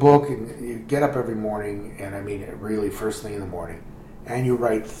 It's a book, and you get up every morning, and I mean really first thing in the morning, and you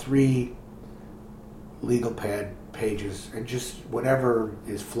write 3 legal pad pages and just whatever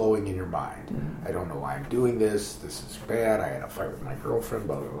is flowing in your mind. I don't know why I'm doing this. This is bad. I had a fight with my girlfriend.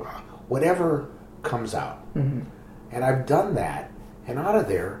 Blah blah blah. Whatever comes out, and I've done that, and out of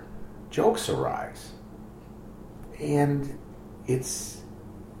there, jokes arise, and it's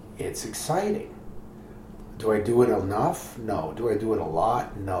exciting. Do I do it enough? No. Do I do it a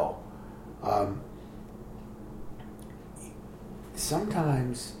lot? No.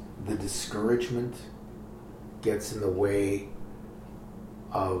 Sometimes the discouragement gets in the way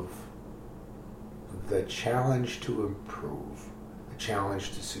of the challenge to improve, the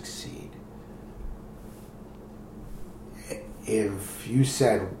challenge to succeed. If you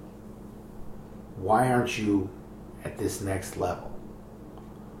said, why aren't you at this next level?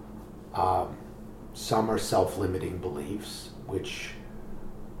 Some are self-limiting beliefs, which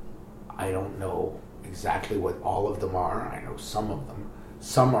I don't know exactly what all of them are. I know some of them.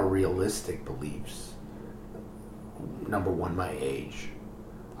 Some are realistic beliefs. Number one, my age.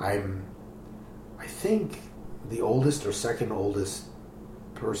 I think the oldest or second oldest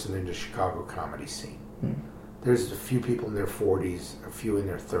person in the Chicago comedy scene. There's a few people in their 40s, a few in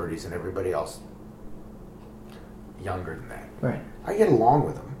their 30s, and everybody else younger than that. Right. I get along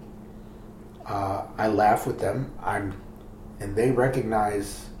with them. I laugh with them. And they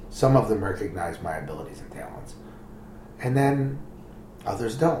recognize, some of them recognize my abilities and talents, and then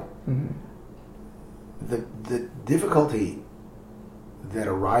others don't. The difficulty that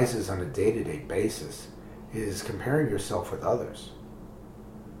arises on a day-to-day basis is comparing yourself with others.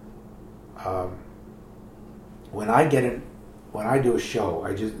 When I do a show,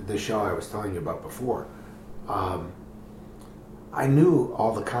 the show I was telling you about before, I knew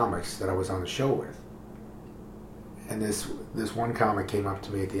all the comics that I was on the show with. And this one comic came up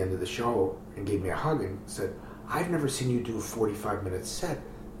to me at the end of the show and gave me a hug and said, "I've never seen you do a 45-minute set.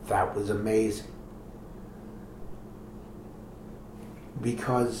 That was amazing."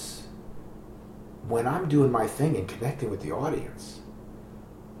 Because when I'm doing my thing and connecting with the audience,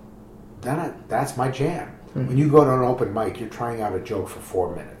 that's my jam. When you go to an open mic, you're trying out a joke for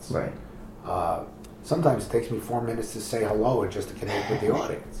 4 minutes. Right. Sometimes it takes me 4 minutes to say hello and just to connect with the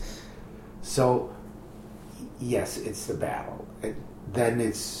audience. So, yes, it's the battle. Then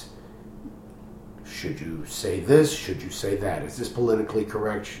it's, should you say this? Should you say that? Is this politically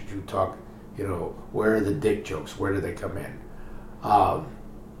correct? Should you talk, where are the dick jokes? Where do they come in?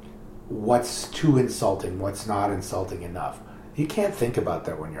 What's too insulting? What's not insulting enough? You can't think about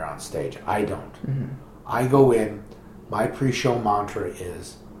that when you're on stage. I don't. I go in, my pre-show mantra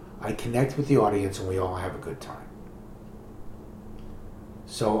is, I connect with the audience and we all have a good time.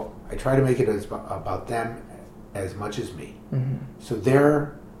 So I try to make it about them as much as me. So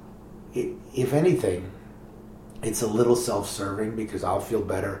if anything, it's a little self-serving because I'll feel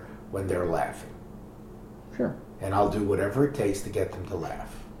better when they're laughing. Sure. And I'll do whatever it takes to get them to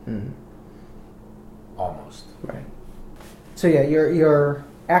laugh. Almost. Right. So yeah, your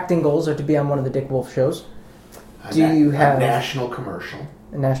acting goals are to be on one of the Dick Wolf shows. Do you have a national commercial?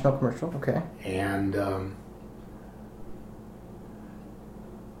 A national commercial, okay. And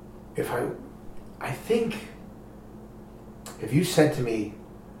I think if you said to me,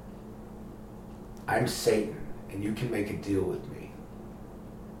 "I'm Satan, and you can make a deal with me.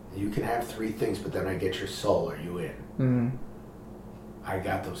 You can have 3 things, but then I get your soul. Are you in?" I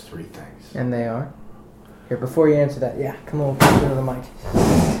got those 3 things. And they are? Here, before you answer that, come over to the mic.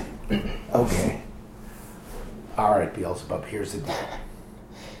 Okay. All right, Beelzebub, here's the deal.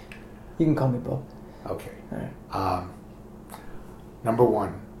 You can call me Bo. Okay. All right. Number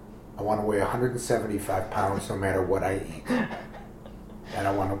 1, I want to weigh 175 pounds no matter what I eat. And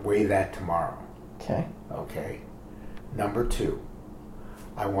I want to weigh that tomorrow. Okay. Okay. Number 2,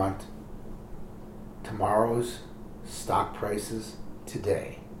 I want tomorrow's stock prices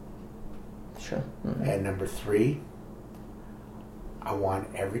today. Sure. And number 3, I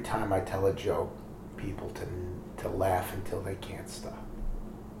want every time I tell a joke, people to laugh until they can't stop.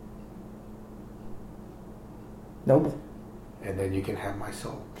 Noble. And then you can have my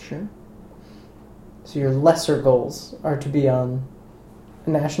soul. Sure. So your lesser goals are to be on a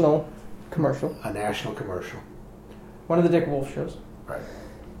national commercial. A national commercial. One of the Dick Wolf shows. Right.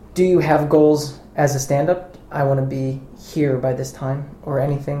 Do you have goals as a stand-up? I want to be here by this time, or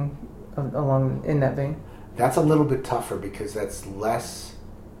anything along in that vein? That's a little bit tougher because that's less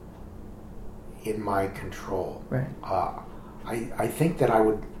in my control. Right. I think that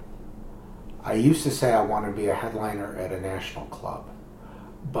I used to say I want to be a headliner at a national club.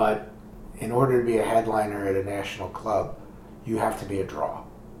 But in order to be a headliner at a national club, you have to be a draw.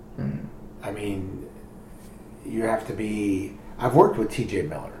 Mm. I mean, you have to be... I've worked with T.J.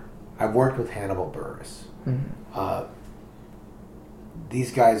 Miller. I've worked with Hannibal Buress. Mm.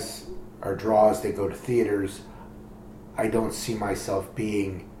 These guys are draws. They go to theaters. I don't see myself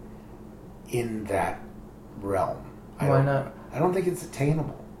being in that realm. Why not? I don't think it's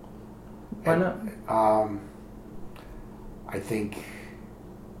attainable. Why not? I think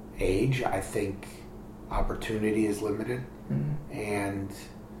age. I think opportunity is limited. Mm. And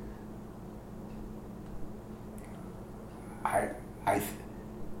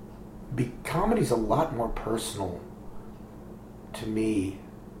comedy's a lot more personal to me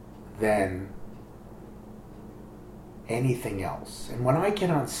than anything else. And when I get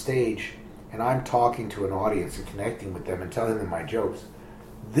on stage and I'm talking to an audience and connecting with them and telling them my jokes,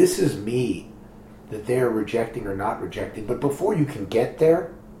 this is me that they're rejecting or not rejecting. But before you can get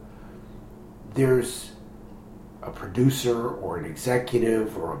there, there's a producer or an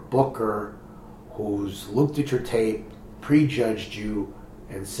executive or a booker who's looked at your tape, prejudged you,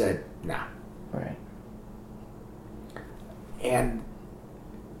 and said, nah. Right. And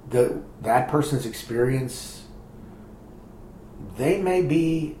that person's experience, they may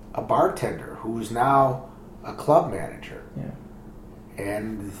be a bartender who's now a club manager. Yeah.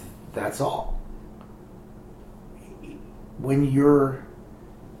 And that's all. When you're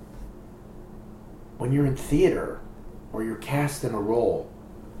in theater or you're cast in a role,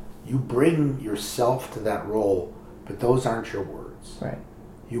 you bring yourself to that role, but those aren't your words. Right.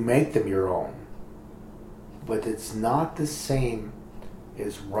 You make them your own. But it's not the same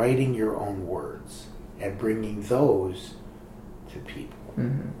as writing your own words and bringing those to people.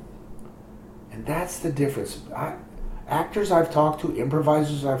 Mm-hmm. And that's the difference. Actors I've talked to,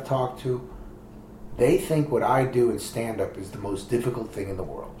 improvisers I've talked to, they think what I do in stand-up is the most difficult thing in the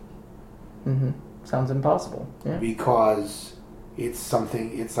world. Mm-hmm. Sounds impossible. Yeah. Because it's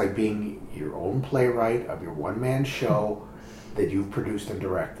like being your own playwright of your one-man show that you've produced and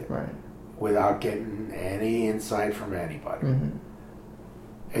directed. Right. Without getting any insight from anybody. Mm-hmm.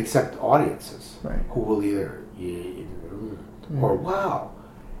 Except audiences. Right. Who will either, or wow.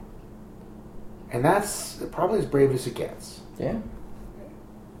 And that's probably as brave as it gets. Yeah.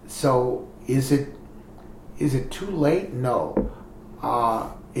 So is it too late? No.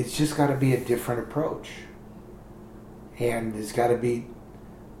 It's just got to be a different approach. And there's got to be...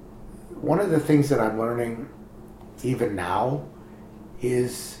 One of the things that I'm learning even now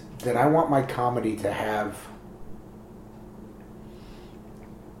is that I want my comedy to have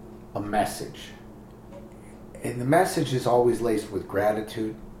a message. And the message is always laced with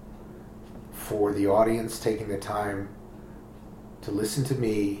gratitude for the audience taking the time to listen to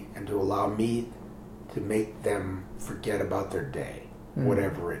me and to allow me to make them forget about their day,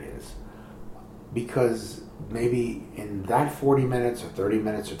 whatever it is. Because maybe in that 40 minutes or 30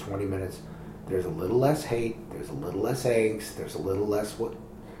 minutes or 20 minutes, there's a little less hate, there's a little less angst, there's a little less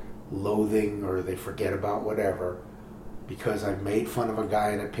loathing, or they forget about whatever, because I've made fun of a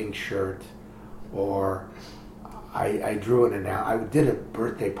guy in a pink shirt, or I drew I did a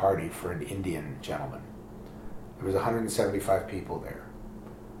birthday party for an Indian gentleman. There was 175 people there.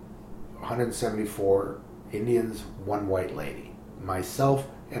 174 Indians, one white lady, myself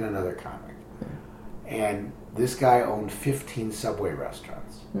and another comic. And this guy owned 15 Subway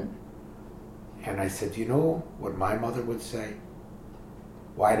restaurants. And I said, you know what my mother would say?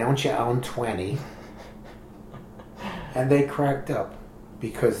 Why don't you own 20? And they cracked up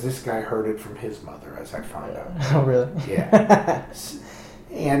because this guy heard it from his mother, as I found out. Oh, really? Yeah.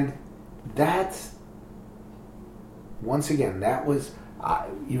 And that's, once again, that was, I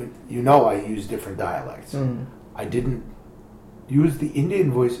use different dialects. Mm. I didn't use the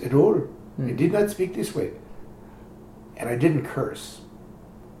Indian voice at all. I did not speak this way. And I didn't curse,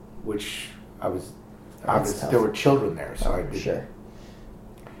 which there were children there, so I did. Sure.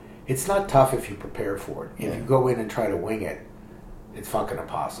 It's not tough if you prepare for it. If Yeah. you go in and try to wing it, it's fucking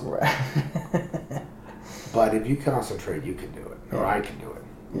impossible. Right. But if you concentrate, you can do it, or I can do it.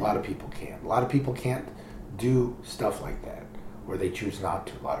 A lot of people can't. A lot of people can't do stuff like that, where they choose not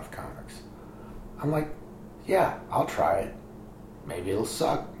to. A lot of comics. I'm like, yeah, I'll try it. Maybe it'll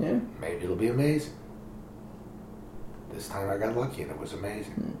suck. Yeah. Maybe it'll be amazing. This time I got lucky and it was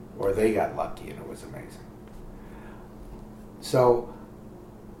amazing. Or they got lucky and it was amazing. So,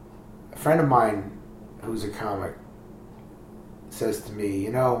 a friend of mine who's a comic says to me,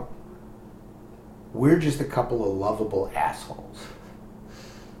 we're just a couple of lovable assholes.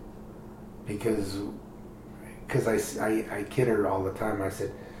 Because I kid her all the time. I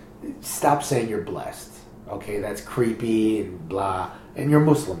said, stop saying you're blessed. Okay, that's creepy and blah. And you're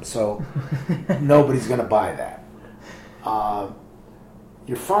Muslim, so nobody's going to buy that.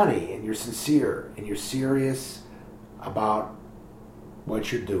 You're funny and you're sincere and you're serious about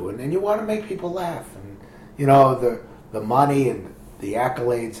what you're doing. And you want to make people laugh. And, the money and the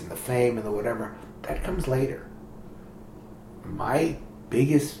accolades and the fame and the whatever, that comes later. My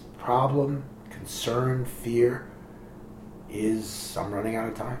biggest problem, concern, fear is I'm running out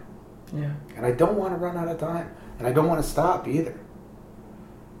of time. Yeah. And I don't want to run out of time. And I don't want to stop either.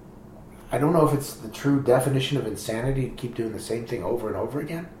 I don't know if it's the true definition of insanity to keep doing the same thing over and over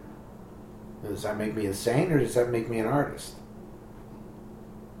again. Does that make me insane or does that make me an artist?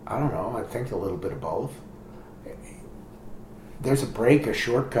 I don't know. I think a little bit of both. There's a break, a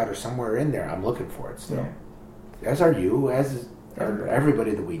shortcut, or somewhere in there. I'm looking for it still. Yeah. As are you, as is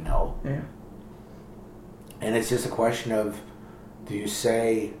everybody that we know. Yeah. And it's just a question of, do you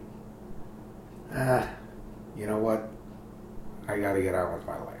say, you know what? I got to get on with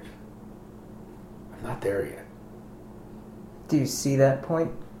my life. I'm not there yet. Do you see that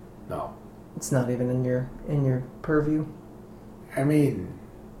point? No. It's not even in your purview. I mean,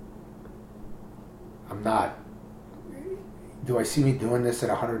 I'm not. Do I see me doing this at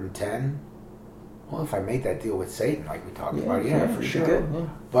 110? Well, if I made that deal with Satan, like we talked about, for sure. Good, yeah.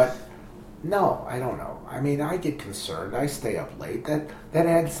 But no, I don't know. I mean, I get concerned. I stay up late. That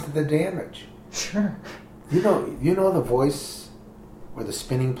adds to the damage. Sure. You know the voice or the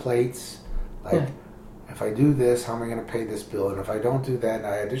spinning plates. Like, if I do this, how am I going to pay this bill? And if I don't do that, and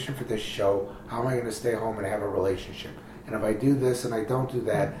I audition for this show, how am I going to stay home and have a relationship? And if I do this and I don't do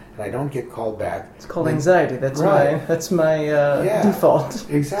that, and I don't get called back, it's called anxiety. That's my default.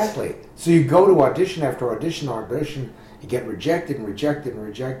 Exactly. So you go to audition after audition, you get rejected and rejected and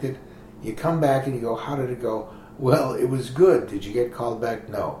rejected. You come back and you go, how did it go? Well, it was good. Did you get called back?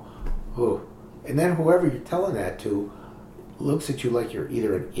 No. Ooh. And then whoever you're telling that to looks at you like you're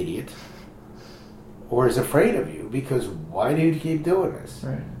either an idiot or is afraid of you, because why do you keep doing this?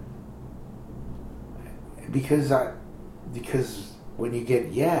 Right. Because when you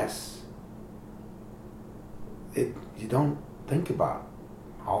get yes, you don't think about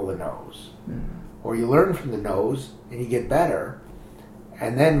all the no's. Or you learn from the no's and you get better,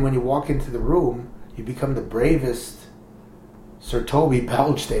 and then when you walk into the room, you become the bravest Sir Toby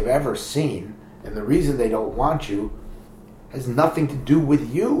Belch they've ever seen, and the reason they don't want you has nothing to do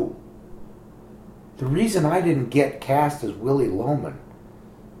with you. The reason I didn't get cast as Willie Loman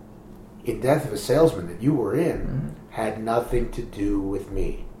in Death of a Salesman that you were in had nothing to do with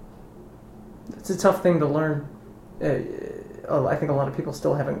me. It's a tough thing to learn. I think a lot of people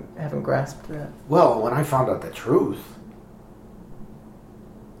still haven't grasped that. Well, when I found out the truth,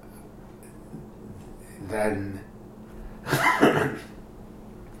 then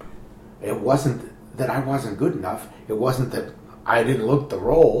it wasn't that I wasn't good enough. It wasn't that I didn't look the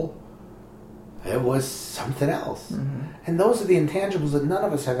role. It was something else. And those are the intangibles that none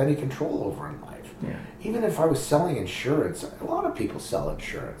of us have any control over in life. Yeah. Even if I was selling insurance, a lot of people sell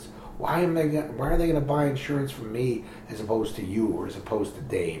insurance. Why are they going to buy insurance from me as opposed to you, or as opposed to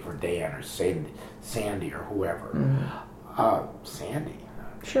Dave or Dan or Sandy or whoever? Sandy.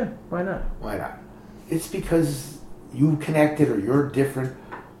 Sure, why not? Why not? It's because you connected or you're different.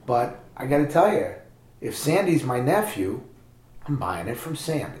 But I got to tell you, if Sandy's my nephew, I'm buying it from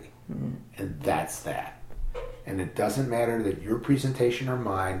Sandy. And that's that. And it doesn't matter that your presentation or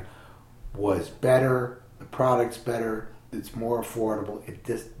mine was better, the product's better, it's more affordable.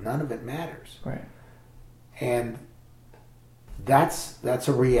 None of it matters. Right. And that's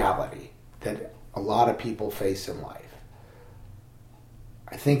a reality that a lot of people face in life.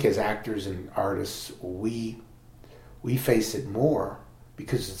 I think as actors and artists, we face it more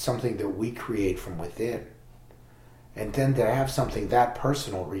because it's something that we create from within. And then to have something that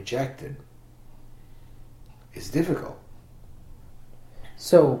personal rejected is difficult.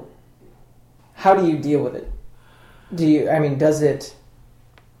 So, how do you deal with it? Do you have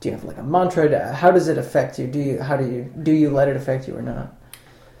like a mantra? How does it affect you? Do you let it affect you or not?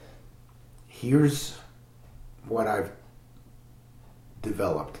 Here's what I've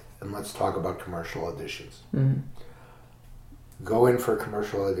developed, and let's talk about commercial auditions. Go in for a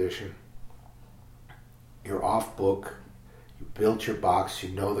commercial audition. You're off book. You built your box. You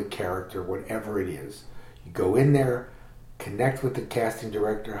know the character, whatever it is. You go in there, connect with the casting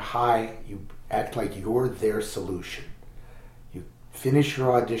director. Hi. You act like you're their solution. You finish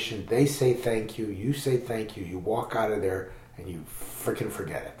your audition. They say thank you. You say thank you. You walk out of there and you freaking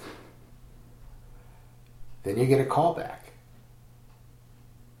forget it. Then you get a call back.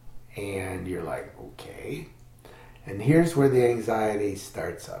 And you're like, okay. And here's where the anxiety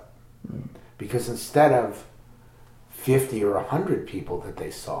starts up. Because instead of 50 or 100 people that they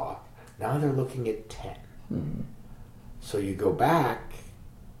saw, now they're looking at 10. So you go back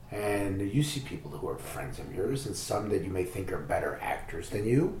and you see people who are friends of yours and some that you may think are better actors than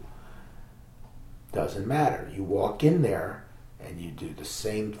you. Doesn't matter. You walk in there and you do the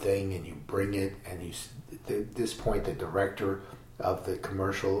same thing and you bring it, and you, at this point the director of the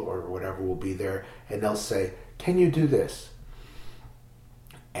commercial or whatever will be there, and they'll say, can you do this?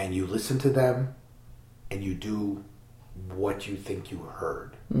 And you listen to them and you do what you think you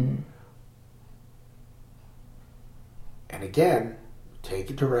heard. And again, take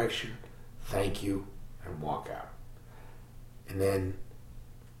a direction, thank you, and walk out. And then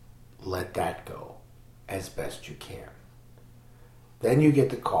let that go as best you can. Then you get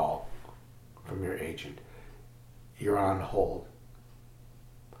the call from your agent. You're on hold.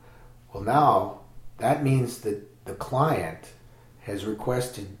 Well, now that means that the client has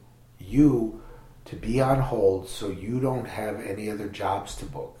requested you to be on hold so you don't have any other jobs to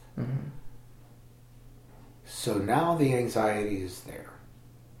book. So now the anxiety is there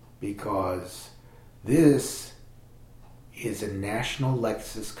because this is a national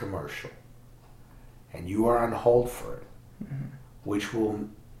Lexus commercial and you are on hold for it, which will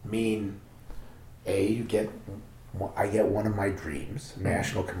mean A, I get one of my dreams, a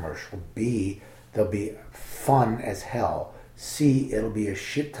national commercial. B, they'll be fun as hell. C, it'll be a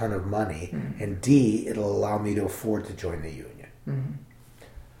shit ton of money. And D, it'll allow me to afford to join the union.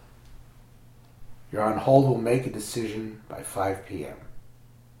 You're on hold. Will make a decision by 5 p.m.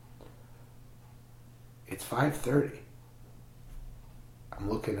 It's 5:30. I'm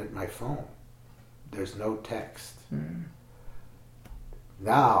looking at my phone. There's no text.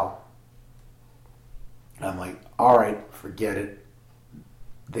 Now, I'm like, all right, forget it.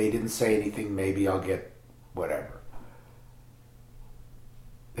 They didn't say anything. Maybe I'll get whatever.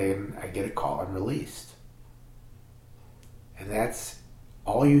 Then I get a call. I'm released. And that's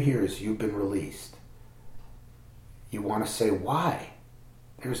all you hear is you've been released. You want to say why?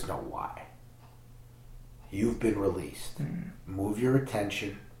 There's no why. You've been released. Move your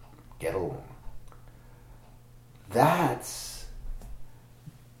attention. Get along. That's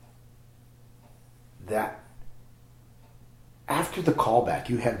that. After the callback,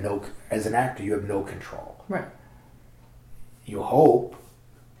 you have no, as an actor, you have no control. Right. You hope,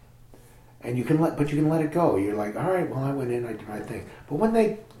 and you can let it go. You're like, all right, well, I went in, I did my thing. But when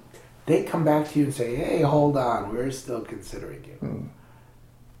they come back to you and say, hey, hold on, we're still considering you.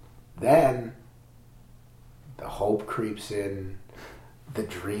 Then the hope creeps in, the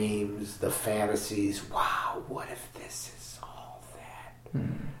dreams, the fantasies. Wow, what if this is all that?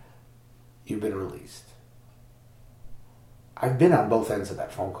 You've been released. I've been on both ends of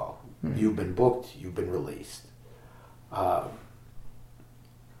that phone call. You've been booked, you've been released. I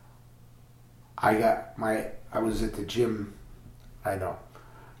was at the gym, I know.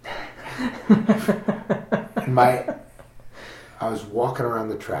 And I was walking around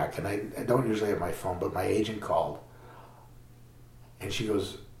the track, and I don't usually have my phone, but my agent called. And she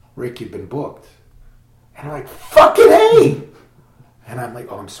goes, Rick, you've been booked. And I'm like, fucking hey! And I'm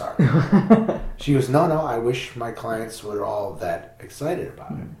like, oh, I'm sorry. She goes, no, I wish my clients were all that excited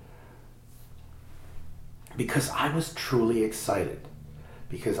about it. Because I was truly excited.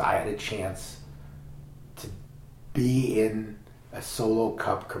 Because I had a chance to be in a Solo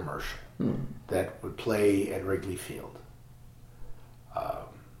Cup commercial that would play at Wrigley Field.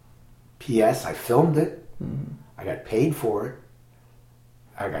 P.S. I filmed it. I got paid for it.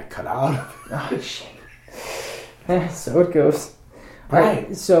 I got cut out of it. Oh, shit. So it goes. Right. All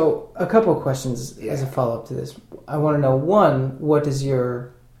right. So a couple of questions as a follow-up to this. I want to know, one,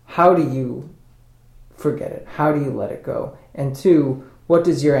 how do you forget it? How do you let it go? And two, what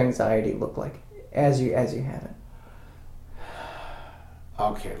does your anxiety look like as you have it?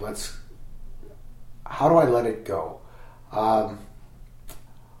 Okay, how do I let it go?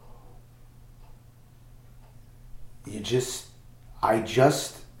 I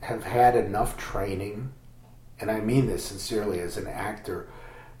just have had enough training, and I mean this sincerely as an actor.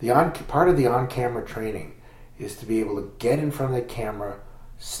 Part of the on-camera training is to be able to get in front of the camera,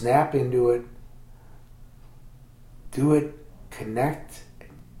 snap into it, do it, connect,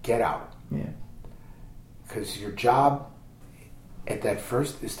 get out. Yeah. Because your job at that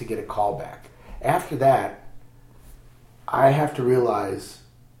first is to get a call back. After that, I have to realize,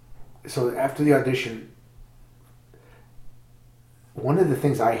 so after the audition, one of the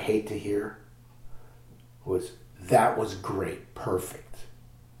things I hate to hear was, that was great, perfect.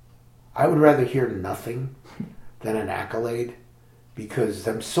 I would rather hear nothing than an accolade, because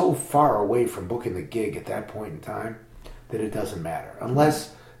I'm so far away from booking the gig at that point in time that it doesn't matter.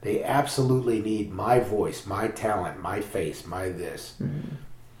 Unless they absolutely need my voice, my talent, my face, my this. Mm-hmm.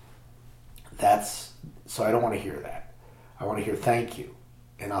 So I don't want to hear that. I want to hear thank you.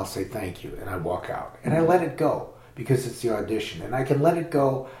 And I'll say thank you, and I walk out. And I let it go, because it's the audition. And I can let it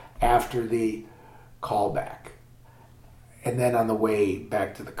go after the callback. And then on the way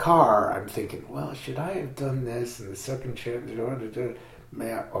back to the car, I'm thinking, well, should I have done this? And the second chance,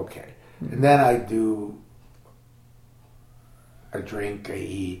 yeah, okay. And then I do a drink, I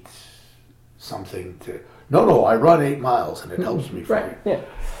eat something no, I run 8 miles, and it helps me. Right, yeah.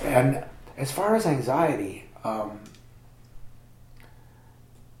 And as far as anxiety, I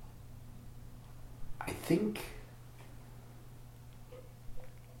think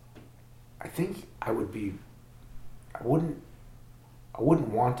I wouldn't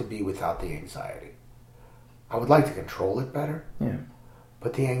want to be without the anxiety. I would like to control it better. Yeah.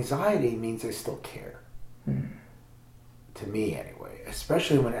 But the anxiety means I still care. To me, anyway.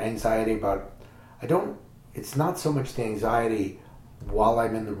 Especially when anxiety about... It's not so much the anxiety while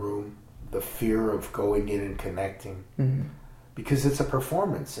I'm in the room, the fear of going in and connecting. Mm-hmm. Because it's a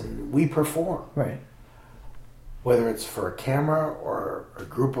performance, and we perform. Right. Whether it's for a camera or a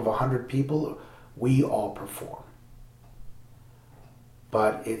group of 100 people, we all perform.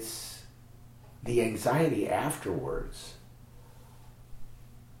 But it's the anxiety afterwards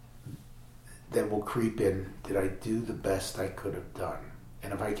that will creep in. Did I do the best I could have done?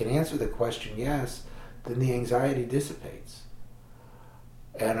 And if I can answer the question yes, then the anxiety dissipates.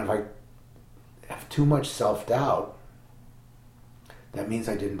 And if I have too much self-doubt, that means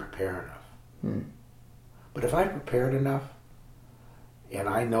I didn't prepare enough. But if I prepared enough, and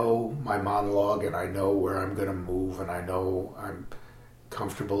I know my monologue, and I know where I'm going to move, and I know I'm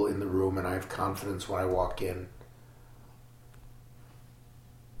comfortable in the room, and I have confidence when I walk in,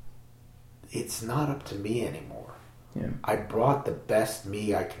 it's not up to me anymore. Yeah. I brought the best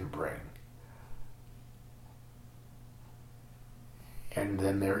me I can bring. And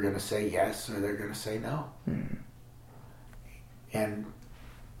then they're going to say yes, or they're going to say no. And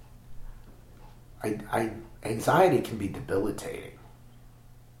anxiety can be debilitating.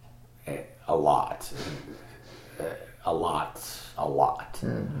 A lot.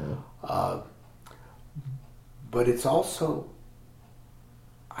 Mm-hmm. But it's also,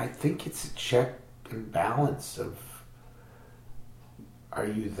 I think it's a check and balance of, are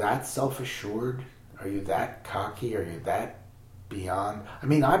you that self-assured? Are you that cocky? Are you that beyond? I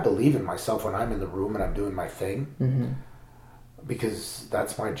mean, I believe in myself when I'm in the room and I'm doing my thing, because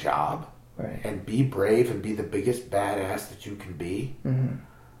that's my job. Right. And be brave and be the biggest badass that you can be.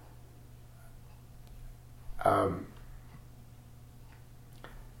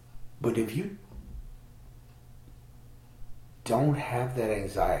 But if you don't have that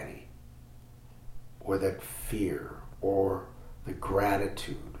anxiety or that fear or the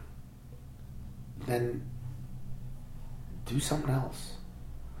gratitude, then do something else.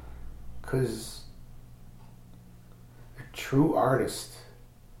 Because a true artist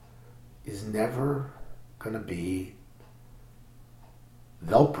is never going to be...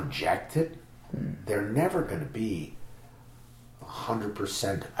 They'll project it. They're never going to be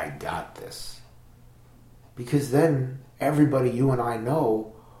 100% I got this. Because then everybody you and I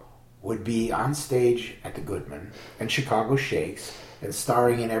know would be on stage at the Goodman and Chicago Shakes and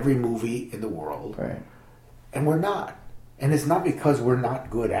starring in every movie in the world. Right. And we're not. And it's not because we're not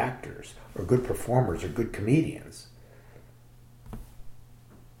good actors or good performers or good comedians.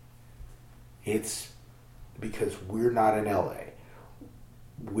 It's because we're not in LA.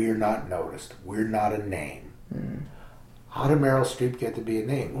 We're not noticed. We're not a name. How did Meryl Streep get to be a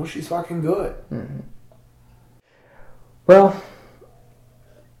name? Well, she's fucking good. Well,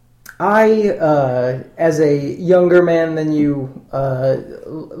 I, as a younger man than you,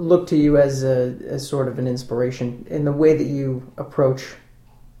 look to you as sort of an inspiration in the way that you approach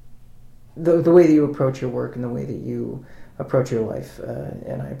the way that you approach your work and the way that you approach your life.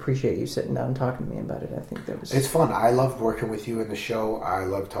 And I appreciate you sitting down and talking to me about it. I think that was... It's fun. I loved working with you in the show. I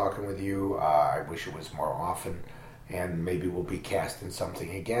love talking with you. I wish it was more often. And maybe we'll be cast in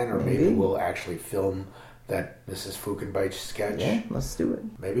something again, or maybe we'll actually film that Mrs. Fugenbeich sketch. Yeah, let's do it.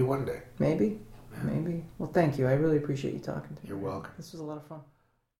 Maybe one day. Maybe. Maybe. Well, thank you. I really appreciate you talking to me. You're welcome. This was a lot of fun.